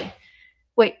 Okay.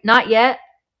 Wait, not yet.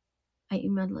 I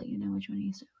emailed to let you know which one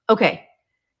you said. Okay.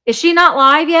 Is she not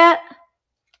live yet?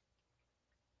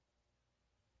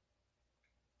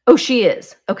 Oh, she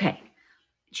is. Okay.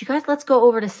 You guys, let's go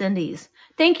over to Cindy's.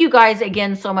 Thank you guys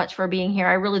again so much for being here.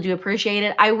 I really do appreciate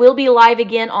it. I will be live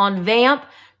again on Vamp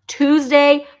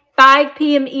Tuesday, 5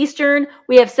 p.m. Eastern.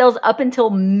 We have sales up until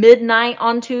midnight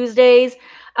on Tuesdays.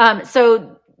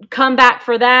 So come back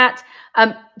for that.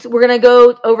 So we're going to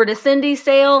go over to Cindy's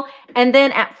sale. And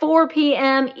then at 4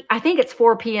 p.m., I think it's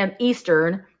 4 p.m.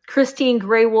 Eastern, Christine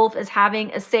Graywolf is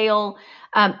having a sale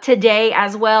today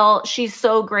as well. She's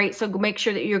so great. So make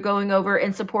sure that you're going over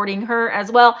and supporting her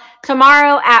as well.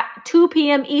 Tomorrow at 2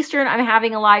 p.m. Eastern, I'm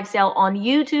having a live sale on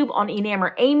YouTube on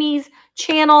Enamour Amy's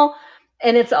channel.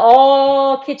 And it's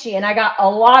all kitschy. And I got a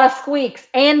lot of squeaks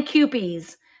and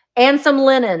Kewpies and some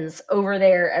linens over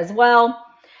there as well.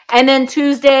 And then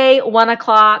Tuesday, 1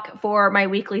 o'clock for my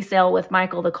weekly sale with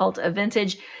Michael, the Cult of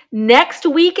Vintage. Next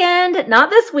weekend, not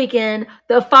this weekend,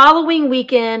 the following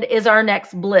weekend is our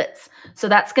next Blitz. So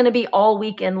that's going to be all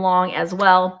weekend long as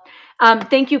well.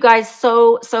 Thank you guys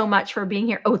so much for being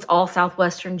here. Oh, it's all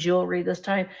Southwestern jewelry this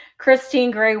time.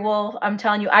 Christine Graywolf, I'm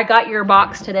telling you, I got your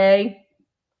box today.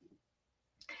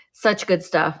 Such good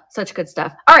stuff. Such good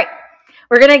stuff. All right.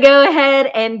 We're going to go ahead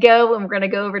and we're going to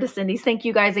go over to Cindy's. Thank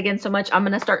you guys again so much. I'm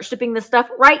going to start shipping this stuff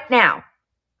right now.